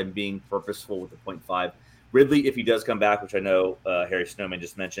yes, I'm being purposeful with the 0.5. Ridley, if he does come back, which I know Harry Snowman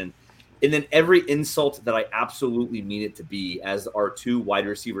just mentioned. And then every insult that I absolutely mean it to be as our 2 wide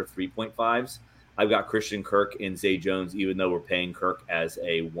receiver 3.5s. I've got Christian Kirk and Zay Jones, even though we're paying Kirk as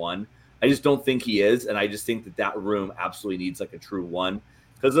a 1. I just don't think he is, and I just think that room absolutely needs like a true 1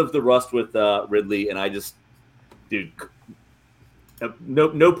 because of the rust with Ridley. And I just, dude,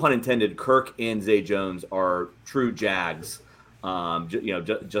 no pun intended. Kirk and Zay Jones are true Jags,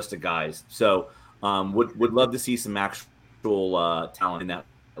 just a guys. So would love to see some actual talent in that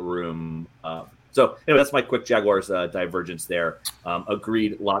room. So anyway, that's my quick Jaguars divergence there.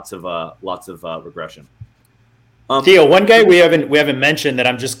 Agreed. Lots of regression. Theo, one guy we haven't mentioned that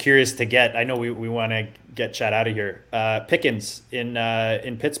I'm just curious to get. I know we want to get Chad out of here. Pickens in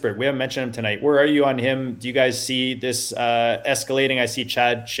Pittsburgh. We haven't mentioned him tonight. Where are you on him? Do you guys see this escalating? I see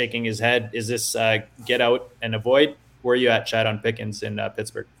Chad shaking his head. Is this get out and avoid? Where are you at, Chad, on Pickens in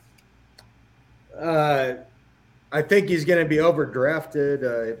Pittsburgh? I think he's going to be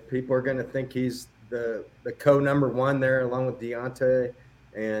overdrafted. People are going to think he's the number 1 there, along with Deontay.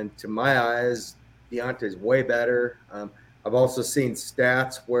 And to my eyes, Deontay's way better. I've also seen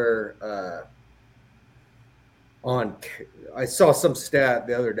stats where I saw some stat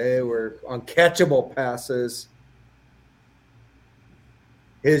the other day where on catchable passes,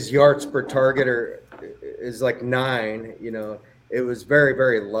 his yards per target is like 9. It was very,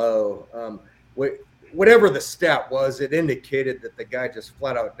 very low. Whatever the stat was, it indicated that the guy just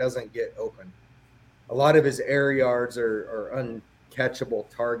flat out doesn't get open. A lot of his air yards are uncatchable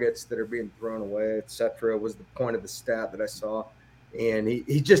targets that are being thrown away, etc. was the point of the stat that I saw. And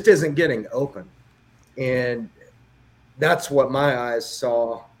he just isn't getting open. And that's what my eyes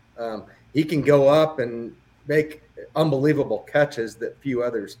saw. He can go up and make unbelievable catches that few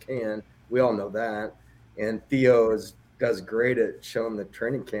others can. We all know that. And Theo does great at showing the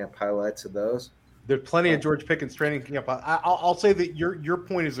training camp highlights of those. There's plenty of George Pickens training camp. I'll say that your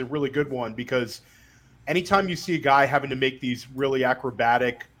point is a really good one, because anytime you see a guy having to make these really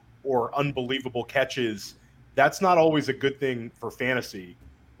acrobatic or unbelievable catches, that's not always a good thing for fantasy,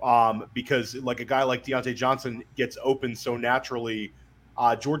 because like a guy like Deontay Johnson gets open so naturally.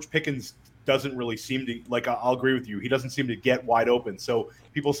 George Pickens doesn't really seem to, like, I'll agree with you, he doesn't seem to get wide open. So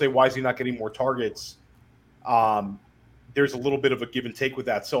people say, why is he not getting more targets? There's a little bit of a give and take with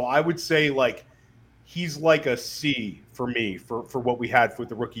that. So I would say, like, he's like a C for me for what we had for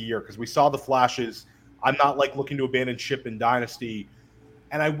the rookie year, because we saw the flashes. I'm not like looking to abandon ship in Dynasty.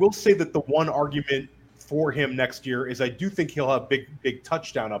 And I will say that the one argument for him next year is I do think he'll have big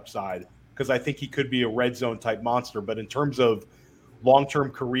touchdown upside, because I think he could be a red zone type monster. But in terms of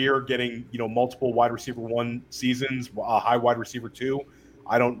long-term career, getting multiple wide receiver 1 seasons, high wide receiver 2,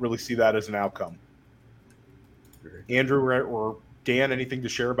 I don't really see that as an outcome. Andrew or Dan, anything to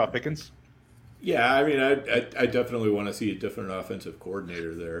share about Pickens? Yeah, I mean, I definitely want to see a different offensive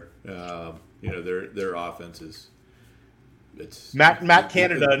coordinator there. Their offense is Matt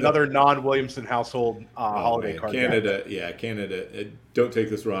Canada, another non-Williamson household holiday card. Canada. Don't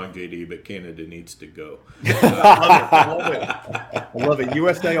take this wrong, JD, but Canada needs to go. I love it.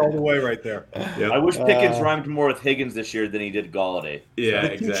 USA all the way right there. Yep. I wish Pickens rhymed more with Higgins this year than he did Galladay. Yeah,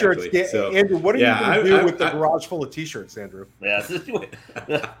 the exactly. T-shirts, so, Andrew, what are you going to do with the garage full of T-shirts, Andrew? Yeah,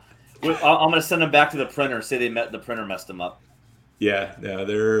 I'm going to send them back to the printer. Say the printer messed them up. Yeah, no,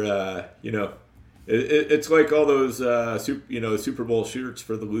 they're it's like all those Super Bowl shirts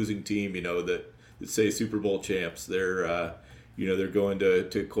for the losing team, that say Super Bowl champs. They're they're going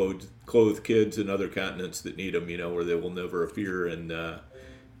to clothe kids in other continents that need them, where they will never appear in the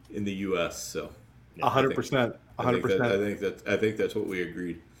U.S. So 100%. I think that's what we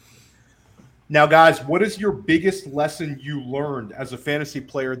agreed. Now, guys, what is your biggest lesson you learned as a fantasy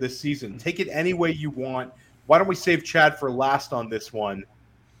player this season? Take it any way you want. Why don't we save Chad for last on this one?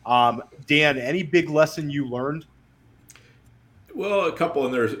 Dan, any big lesson you learned? Well, a couple,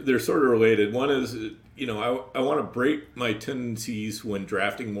 and they're sort of related. One is, I want to break my tendencies when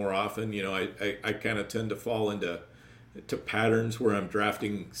drafting more often. I kind of tend to fall into patterns where I'm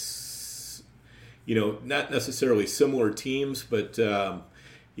drafting, not necessarily similar teams, but I'm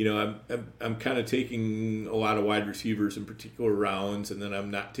kind of taking a lot of wide receivers in particular rounds, and then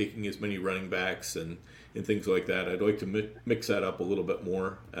I'm not taking as many running backs and things like that. I'd like to mix that up a little bit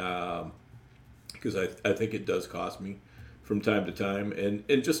more, because I think it does cost me from time to time.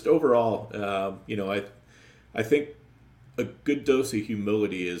 And just overall, I think a good dose of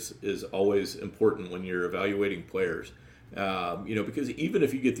humility is always important when you're evaluating players. Because even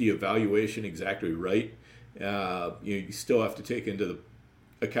if you get the evaluation exactly right, you still have to take into the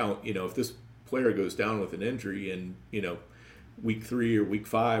account, if this player goes down with an injury in, week 3 or week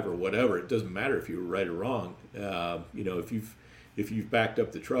 5 or whatever, it doesn't matter if you were right or wrong. If you've backed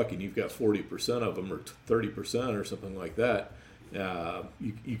up the truck and you've got 40% of them or 30% or something like that,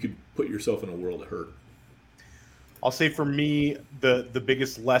 you could put yourself in a world of hurt. I'll say for me, the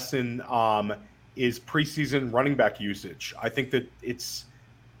biggest lesson is preseason running back usage. I think that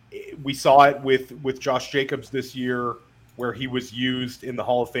we saw it with Josh Jacobs this year, where he was used in the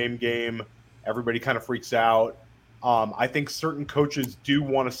Hall of Fame game. Everybody kind of freaks out. I think certain coaches do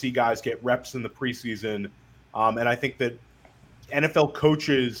want to see guys get reps in the preseason, and I think that NFL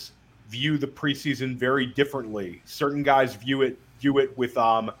coaches view the preseason very differently. Certain guys view it with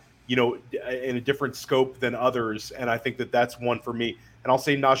in a different scope than others, and I think that that's one for me. And I'll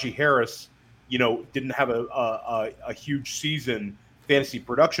say Najee Harris, didn't have a huge season fantasy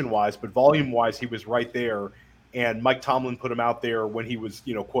production wise, but volume wise, he was right there. And Mike Tomlin put him out there when he was,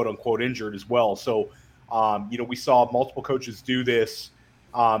 quote unquote injured as well. So, we saw multiple coaches do this.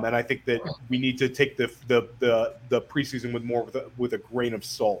 And I think that we need to take the preseason with a grain of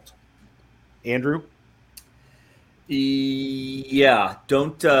salt. Andrew? Yeah,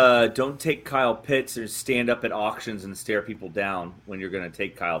 don't take Kyle Pitts or stand up at auctions and stare people down when you're going to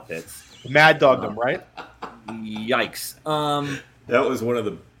take Kyle Pitts. Mad Dog them, right? Yikes. That was one of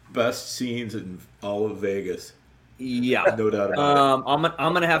the best scenes in all of Vegas. Yeah, no doubt about it.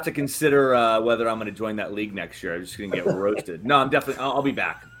 I'm gonna have to consider whether I'm gonna join that league next year. I'm just gonna get roasted. No, I'm definitely. I'll be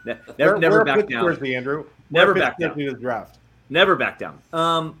back. Never back down. Andrew. Never back down. The draft. Never back down.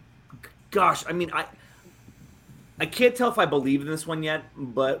 Gosh, I mean, I can't tell if I believe in this one yet,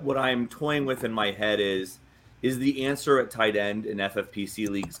 but what I'm toying with in my head is the answer at tight end in FFPC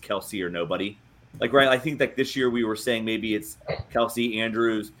leagues Kelsey or nobody? Like, right? I think that this year we were saying maybe it's Kelsey,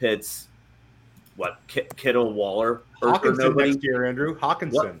 Andrews, Pitts. Kittle, Waller, or nobody next year, Andrew.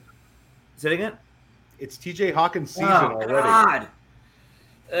 Hawkinson. What? Say it again. It's TJ Hawkins' season already. God.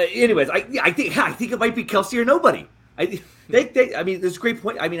 Anyways, I think it might be Kelsey or nobody. I mean, there's a great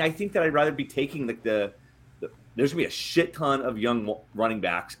point. I mean, I think that I'd rather be taking there's gonna be a shit ton of young running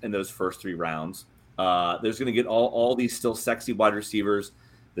backs in those first 3 rounds. There's gonna get all these still sexy wide receivers,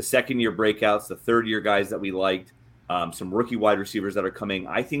 the second-year breakouts, the third-year guys that we liked. Some rookie wide receivers that are coming.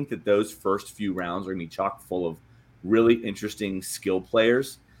 I think that those first few rounds are going to be chock full of really interesting skill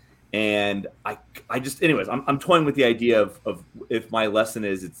players. And I'm toying with the idea of if my lesson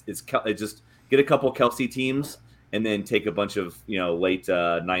is it's just get a couple Kelsey teams and then take a bunch of late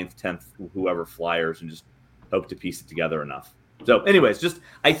 9th, 10th, whoever flyers and just hope to piece it together enough. So, anyways,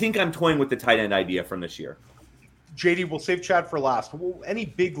 I think I'm toying with the tight end idea from this year. JD, we'll save Chad for last. Any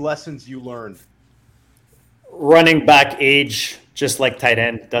big lessons you learned? Running back age, just like tight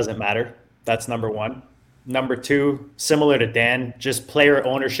end, doesn't matter. That's number 1. Number 2, similar to Dan, just player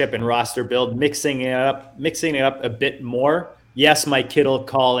ownership and roster build, mixing it up a bit more. Yes, my Kittle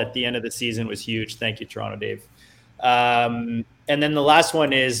call at the end of the season was huge. Thank you, Toronto Dave. And then the last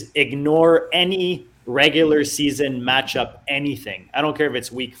one is ignore any regular season matchup, anything. I don't care if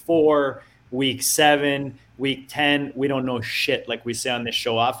it's week 4, week 7, week 10. We don't know shit, like we say on this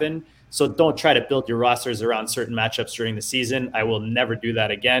show often. So don't try to build your rosters around certain matchups during the season. I will never do that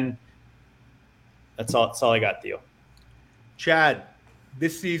again. That's all I got, Theo. Chad,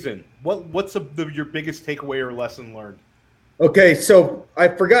 this season, what's your biggest takeaway or lesson learned? Okay, so I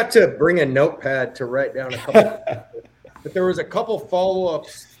forgot to bring a notepad to write down a couple, but there was a couple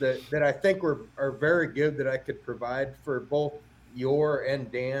follow-ups that I think are very good that I could provide for both your and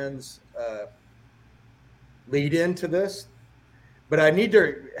Dan's lead into this. But I need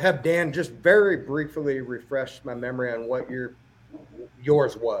to have Dan just very briefly refresh my memory on what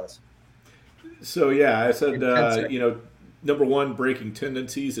yours was. So, yeah, I said, number 1, breaking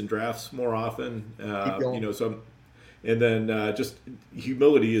tendencies in drafts more often. And then just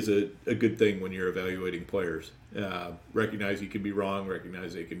humility is a good thing when you're evaluating players. Recognize you can be wrong,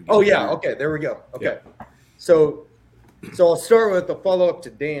 recognize they can be wrong. Okay, there we go. Okay. Yeah. So I'll start with the follow-up to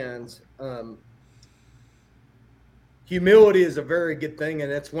Dan's. Humility is a very good thing,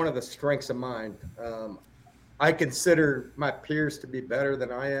 and it's one of the strengths of mine. I consider my peers to be better than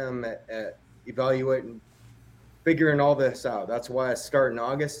I am at evaluating, figuring all this out. That's why I start in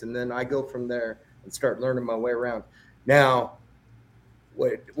August, and then I go from there and start learning my way around. Now,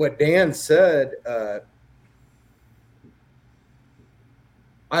 what Dan said,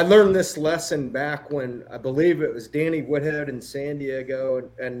 I learned this lesson back when I believe it was Danny Woodhead in San Diego,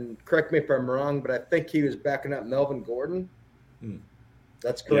 and correct me if I'm wrong, but I think he was backing up Melvin Gordon.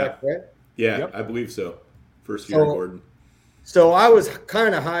 That's correct, right? Yeah, yep. I believe so. First year Gordon. So I was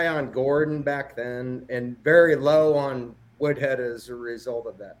kind of high on Gordon back then and very low on Woodhead as a result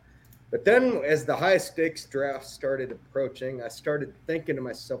of that. But then as the high stakes draft started approaching, I started thinking to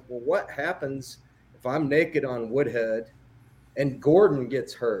myself, well, what happens if I'm naked on Woodhead and Gordon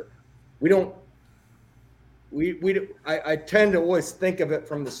gets hurt? I tend to always think of it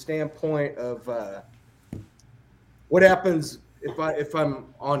from the standpoint of what happens if I'm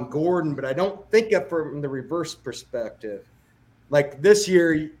on Gordon, but I don't think of it from the reverse perspective. Like this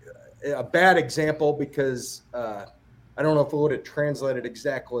year, a bad example because I don't know if it would have translated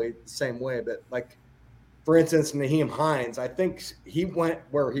exactly the same way, but like, for instance, Nyheim Hines, I think he went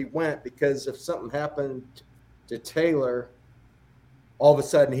where he went because if something happened to Taylor, all of a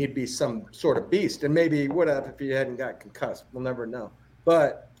sudden he'd be some sort of beast. And maybe he would have if he hadn't got concussed. We'll never know.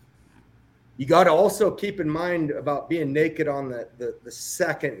 But you got to also keep in mind about being naked on the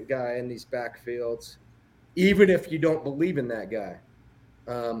second guy in these backfields, even if you don't believe in that guy.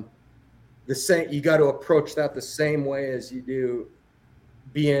 You got to approach that the same way as you do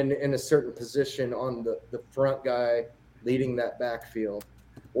being in a certain position on the front guy leading that backfield,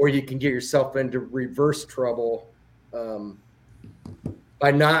 or you can get yourself into reverse trouble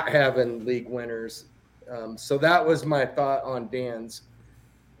by not having league winners. So that was my thought on Dan's.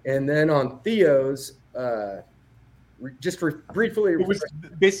 And then on Theo's, briefly. It was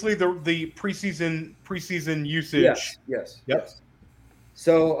basically the preseason usage. Yes.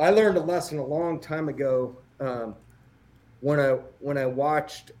 So I learned a lesson a long time ago when I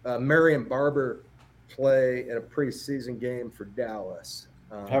watched Marion Barber play in a preseason game for Dallas.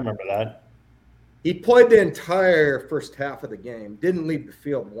 I remember that. He played the entire first half of the game, didn't leave the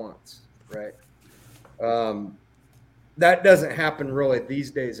field once, right? That doesn't happen really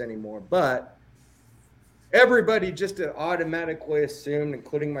these days anymore, but everybody just automatically assumed,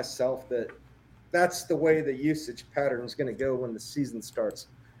 including myself, that that's the way the usage pattern is going to go when the season starts.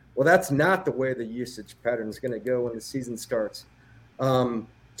 Well, that's not the way the usage pattern is going to go when the season starts.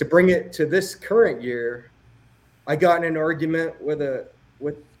 To bring it to this current year, I got in an argument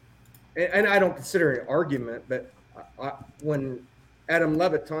and I don't consider it an argument, but when Adam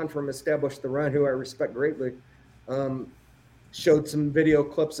Leviton from Establish the Run, who I respect greatly, showed some video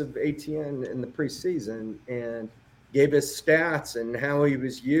clips of ATN in the preseason and gave his stats and how he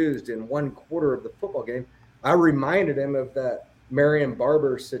was used in one quarter of the football game, I reminded him of that Marion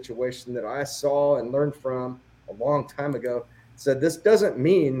Barber situation that I saw and learned from a long time ago. Said this doesn't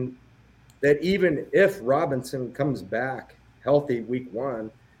mean that even if Robinson comes back healthy week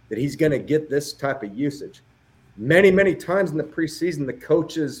one, that he's going to get this type of usage. Many, many times in the preseason, the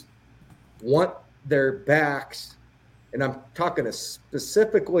coaches want their backs, and I'm talking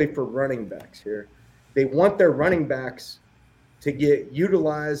specifically for running backs here. They want their running backs to get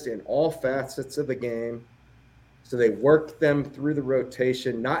utilized in all facets of the game. So they work them through the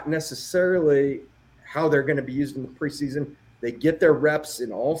rotation, not necessarily how they're going to be used in the preseason. They get their reps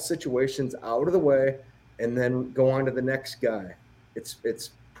in all situations out of the way and then go on to the next guy. It's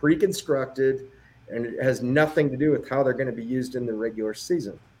pre-constructed, and it has nothing to do with how they're going to be used in the regular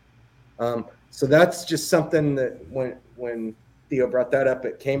season. So that's just something that when Theo brought that up,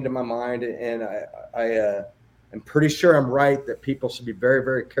 it came to my mind, and I am pretty sure I'm right that people should be very,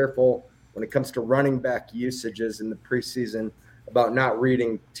 very careful when it comes to running back usages in the preseason about not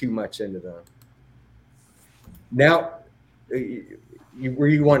reading too much into them. Now, you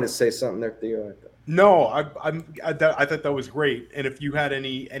wanted to say something there, Theo? No, I thought that was great. And if you had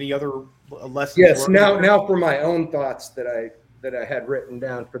any other lessons? Yes. Now for my own thoughts that I had written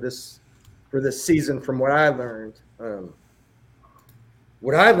down for this season from what I learned.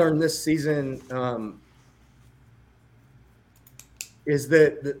 What I learned this season is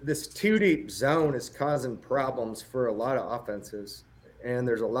that this two deep zone is causing problems for a lot of offenses, and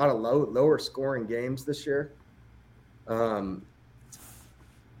there's a lot of lower scoring games this year.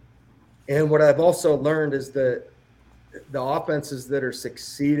 And what I've also learned is that the offenses that are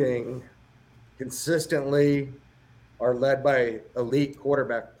succeeding consistently are led by elite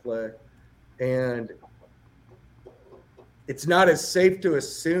quarterback play. And it's not as safe to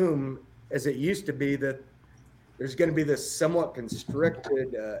assume as it used to be that there's going to be this somewhat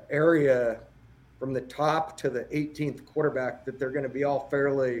constricted area from the top to the 18th quarterback, that they're going to be all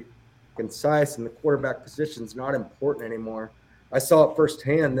fairly concise and the quarterback position is not important anymore. I saw it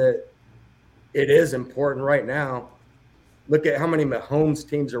firsthand that it is important right now. Look at how many Mahomes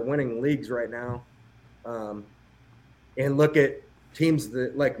teams are winning leagues right now. And look at teams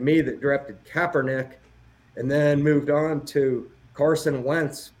that, like me, that drafted Kaepernick and then moved on to Carson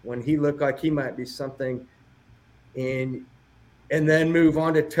Wentz when he looked like he might be something, and then move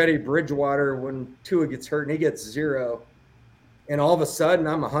on to Teddy Bridgewater when Tua gets hurt and he gets 0. and all of a sudden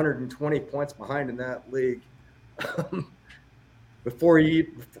I'm 120 points behind in that league.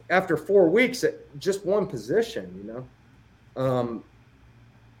 After 4 weeks at just one position,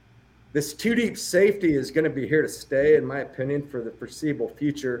 this 2-deep safety is going to be here to stay, in my opinion, for the foreseeable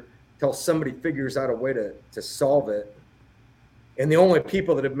future until somebody figures out a way to solve it. And the only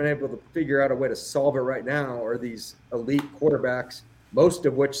people that have been able to figure out a way to solve it right now are these elite quarterbacks, most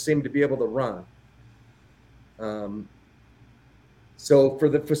of which seem to be able to run. So for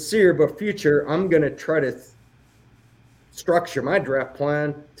the foreseeable future, I'm going to try to structure my draft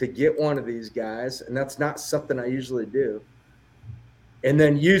plan to get one of these guys, and that's not something I usually do. And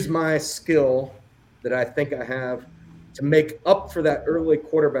then use my skill that I think I have to make up for that early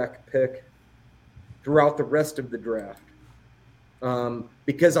quarterback pick throughout the rest of the draft.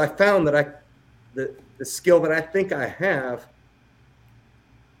 Because I found that the skill that I think I have,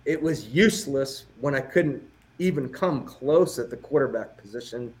 it was useless when I couldn't even come close at the quarterback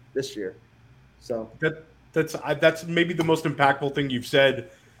position this year. So that's maybe the most impactful thing you've said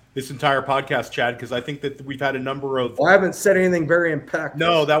this entire podcast, Chad, because I think that we've had a number of. Well, I haven't said anything very impactful.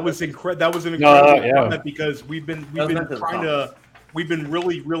 No, that was incredible. That was an incredible comment because we've been really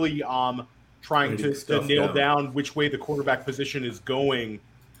trying to nail down which way the quarterback position is going.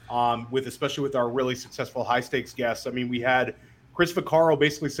 Especially with our really successful high stakes guests. I mean, we had Chris Vaccaro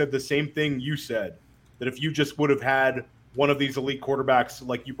basically said the same thing you said, that if you just would have had one of these elite quarterbacks,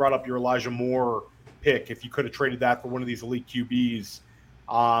 like you brought up your Elijah Moore pick, if you could have traded that for one of these elite QBs.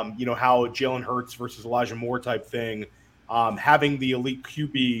 How Jalen Hurts versus Elijah Moore type thing, having the elite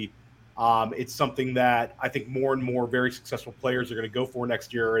QB, it's something that I think more and more very successful players are going to go for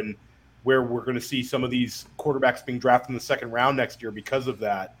next year, and where we're going to see some of these quarterbacks being drafted in the second round next year because of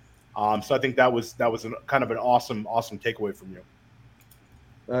that. So I think that was kind of an awesome takeaway from you.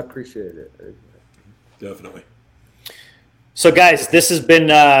 I appreciate it. Definitely. So guys, this has been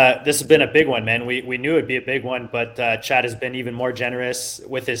a big one, man. We knew it'd be a big one, but Chad has been even more generous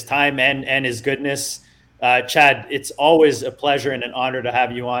with his time and his goodness. Chad, it's always a pleasure and an honor to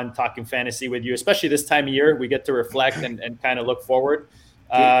have you on talking fantasy with you, especially this time of year. We get to reflect and kind of look forward.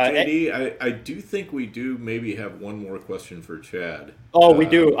 JD, I do think we do maybe have one more question for Chad. Oh, we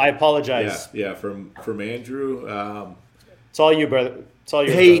do. I apologize. Yeah, from Andrew. It's all you, brother.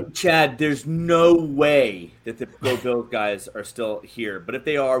 Hey, Chad, there's no way that the Go Bills guys are still here. But if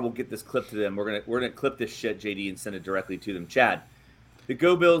they are, we'll get this clip to them. We're gonna clip this shit, JD, and send it directly to them. Chad, the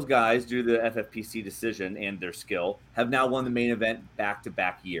Go Bills guys, due to the FFPC decision and their skill, have now won the main event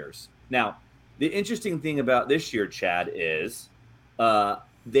back-to-back years. Now, the interesting thing about this year, Chad, is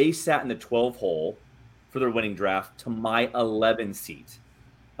they sat in the 12 hole for their winning draft to my 11 seat.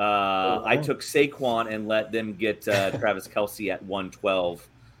 I took Saquon and let them get Travis Kelce at 112.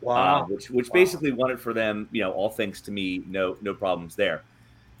 Wow. Which basically won it for them, all thanks to me, no problems there.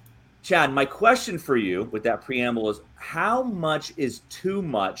 Chad, my question for you with that preamble is, how much is too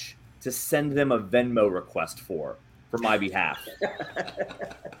much to send them a Venmo request for my behalf?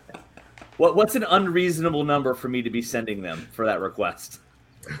 What's an unreasonable number for me to be sending them for that request?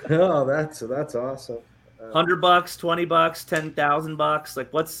 Oh, that's awesome. $100, $20, $10,000.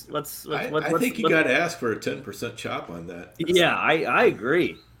 Like, what's I think you got to ask for a 10% chop on that. Yeah, I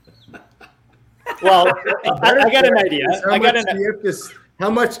agree. Well, I got an idea. How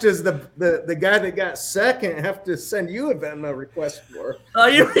much does the guy that got second have to send you a Venmo request for? Oh,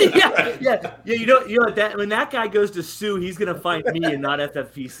 yeah. You know that when that guy goes to sue, he's gonna find me and not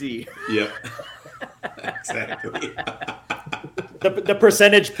FFPC. Yep. Exactly. The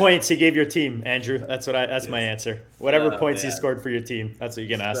percentage points he gave your team, Andrew. That's my answer. Whatever points he scored for your team, that's what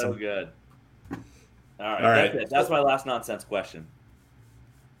you're gonna ask him. So good. All right. That's my last nonsense question.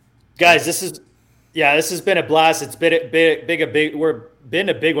 Guys, this has been a blast. It's been a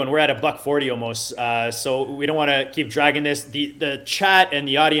big one. We're at $140 almost. So we don't want to keep dragging this. The chat and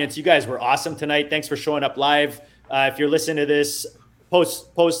the audience, you guys were awesome tonight. Thanks for showing up live. If you're listening to this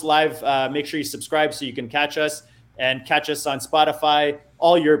post live, make sure you subscribe so you can catch us on Spotify,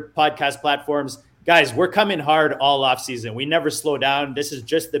 all your podcast platforms. Guys, we're coming hard all off season. We never slow down. This is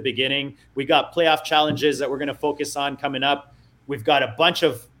just the beginning. We got playoff challenges that we're going to focus on coming up. We've got a bunch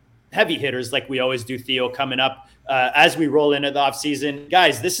of heavy hitters like we always do, Theo, coming up as we roll into the offseason.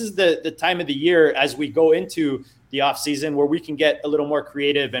 Guys, this is the time of the year as we go into the offseason where we can get a little more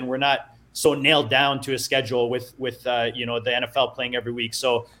creative and we're not so nailed down to a schedule with the NFL playing every week.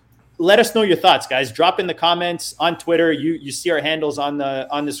 So let us know your thoughts, guys. Drop in the comments on Twitter. You see our handles on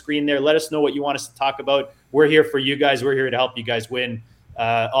the screen there. Let us know what you want us to talk about. We're here for you guys. We're here to help you guys win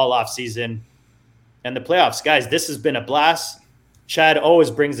all offseason and the playoffs. Guys, this has been a blast. Chad always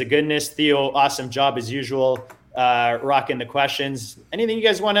brings the goodness. Theo, awesome job as usual. rocking the questions. Anything you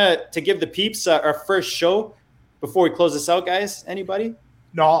guys want to give the peeps our first show before we close this out, guys? Anybody?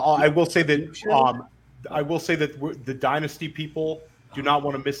 No, I will say that the Dynasty people do not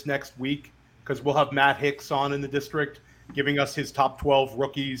want to miss next week, because we'll have Matt Hicks on in the district giving us his top 12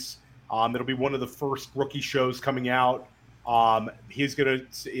 rookies. It'll be one of the first rookie shows coming out. Matt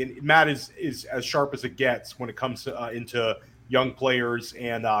is as sharp as it gets when it comes to, into young players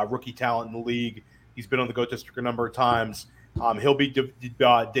and rookie talent in the league. He's been on the GOAT District a number of times. He'll be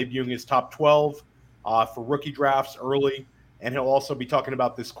debuting his top 12 for rookie drafts early, and he'll also be talking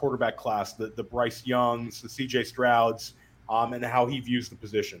about this quarterback class, the Bryce Youngs, the CJ Strouds, and how he views the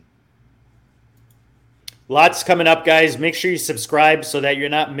position. Lots coming up, guys. Make sure you subscribe so that you're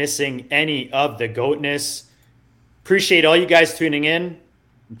not missing any of the GOATness. Appreciate all you guys tuning in.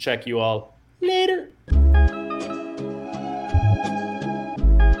 Check you all later.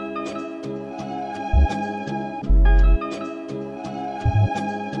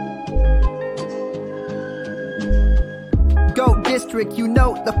 GOAT District, you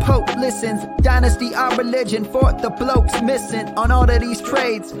know the Pope listens. Dynasty, our religion, for the blokes missing. On all of these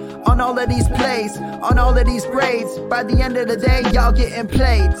trades, on all of these plays, on all of these grades. By the end of the day, y'all getting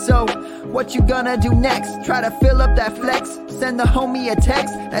played. So, what you gonna do next? Try to fill up that flex? Send the homie a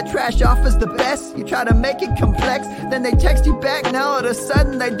text? That trash offer's the best? You try to make it complex, then they text you back. Now all of a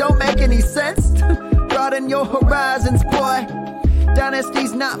sudden, they don't make any sense. Broaden your horizons, boy.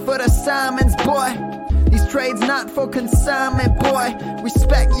 Dynasty's not for the Simons, boy. These trades not for consignment, boy.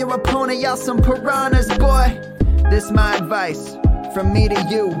 Respect your opponent, y'all some piranhas, boy. This my advice, from me to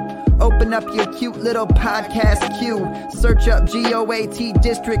you. Open up your cute little podcast queue. Search up GOAT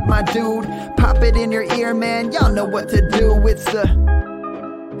District, my dude. Pop it in your ear, man, y'all know what to do. It's the...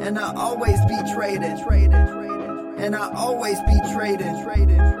 And I always be traded. And I always be traded.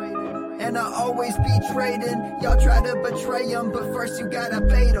 And I always be trading. Y'all try to betray them, but first you gotta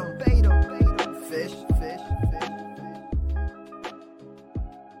bait them. Fish.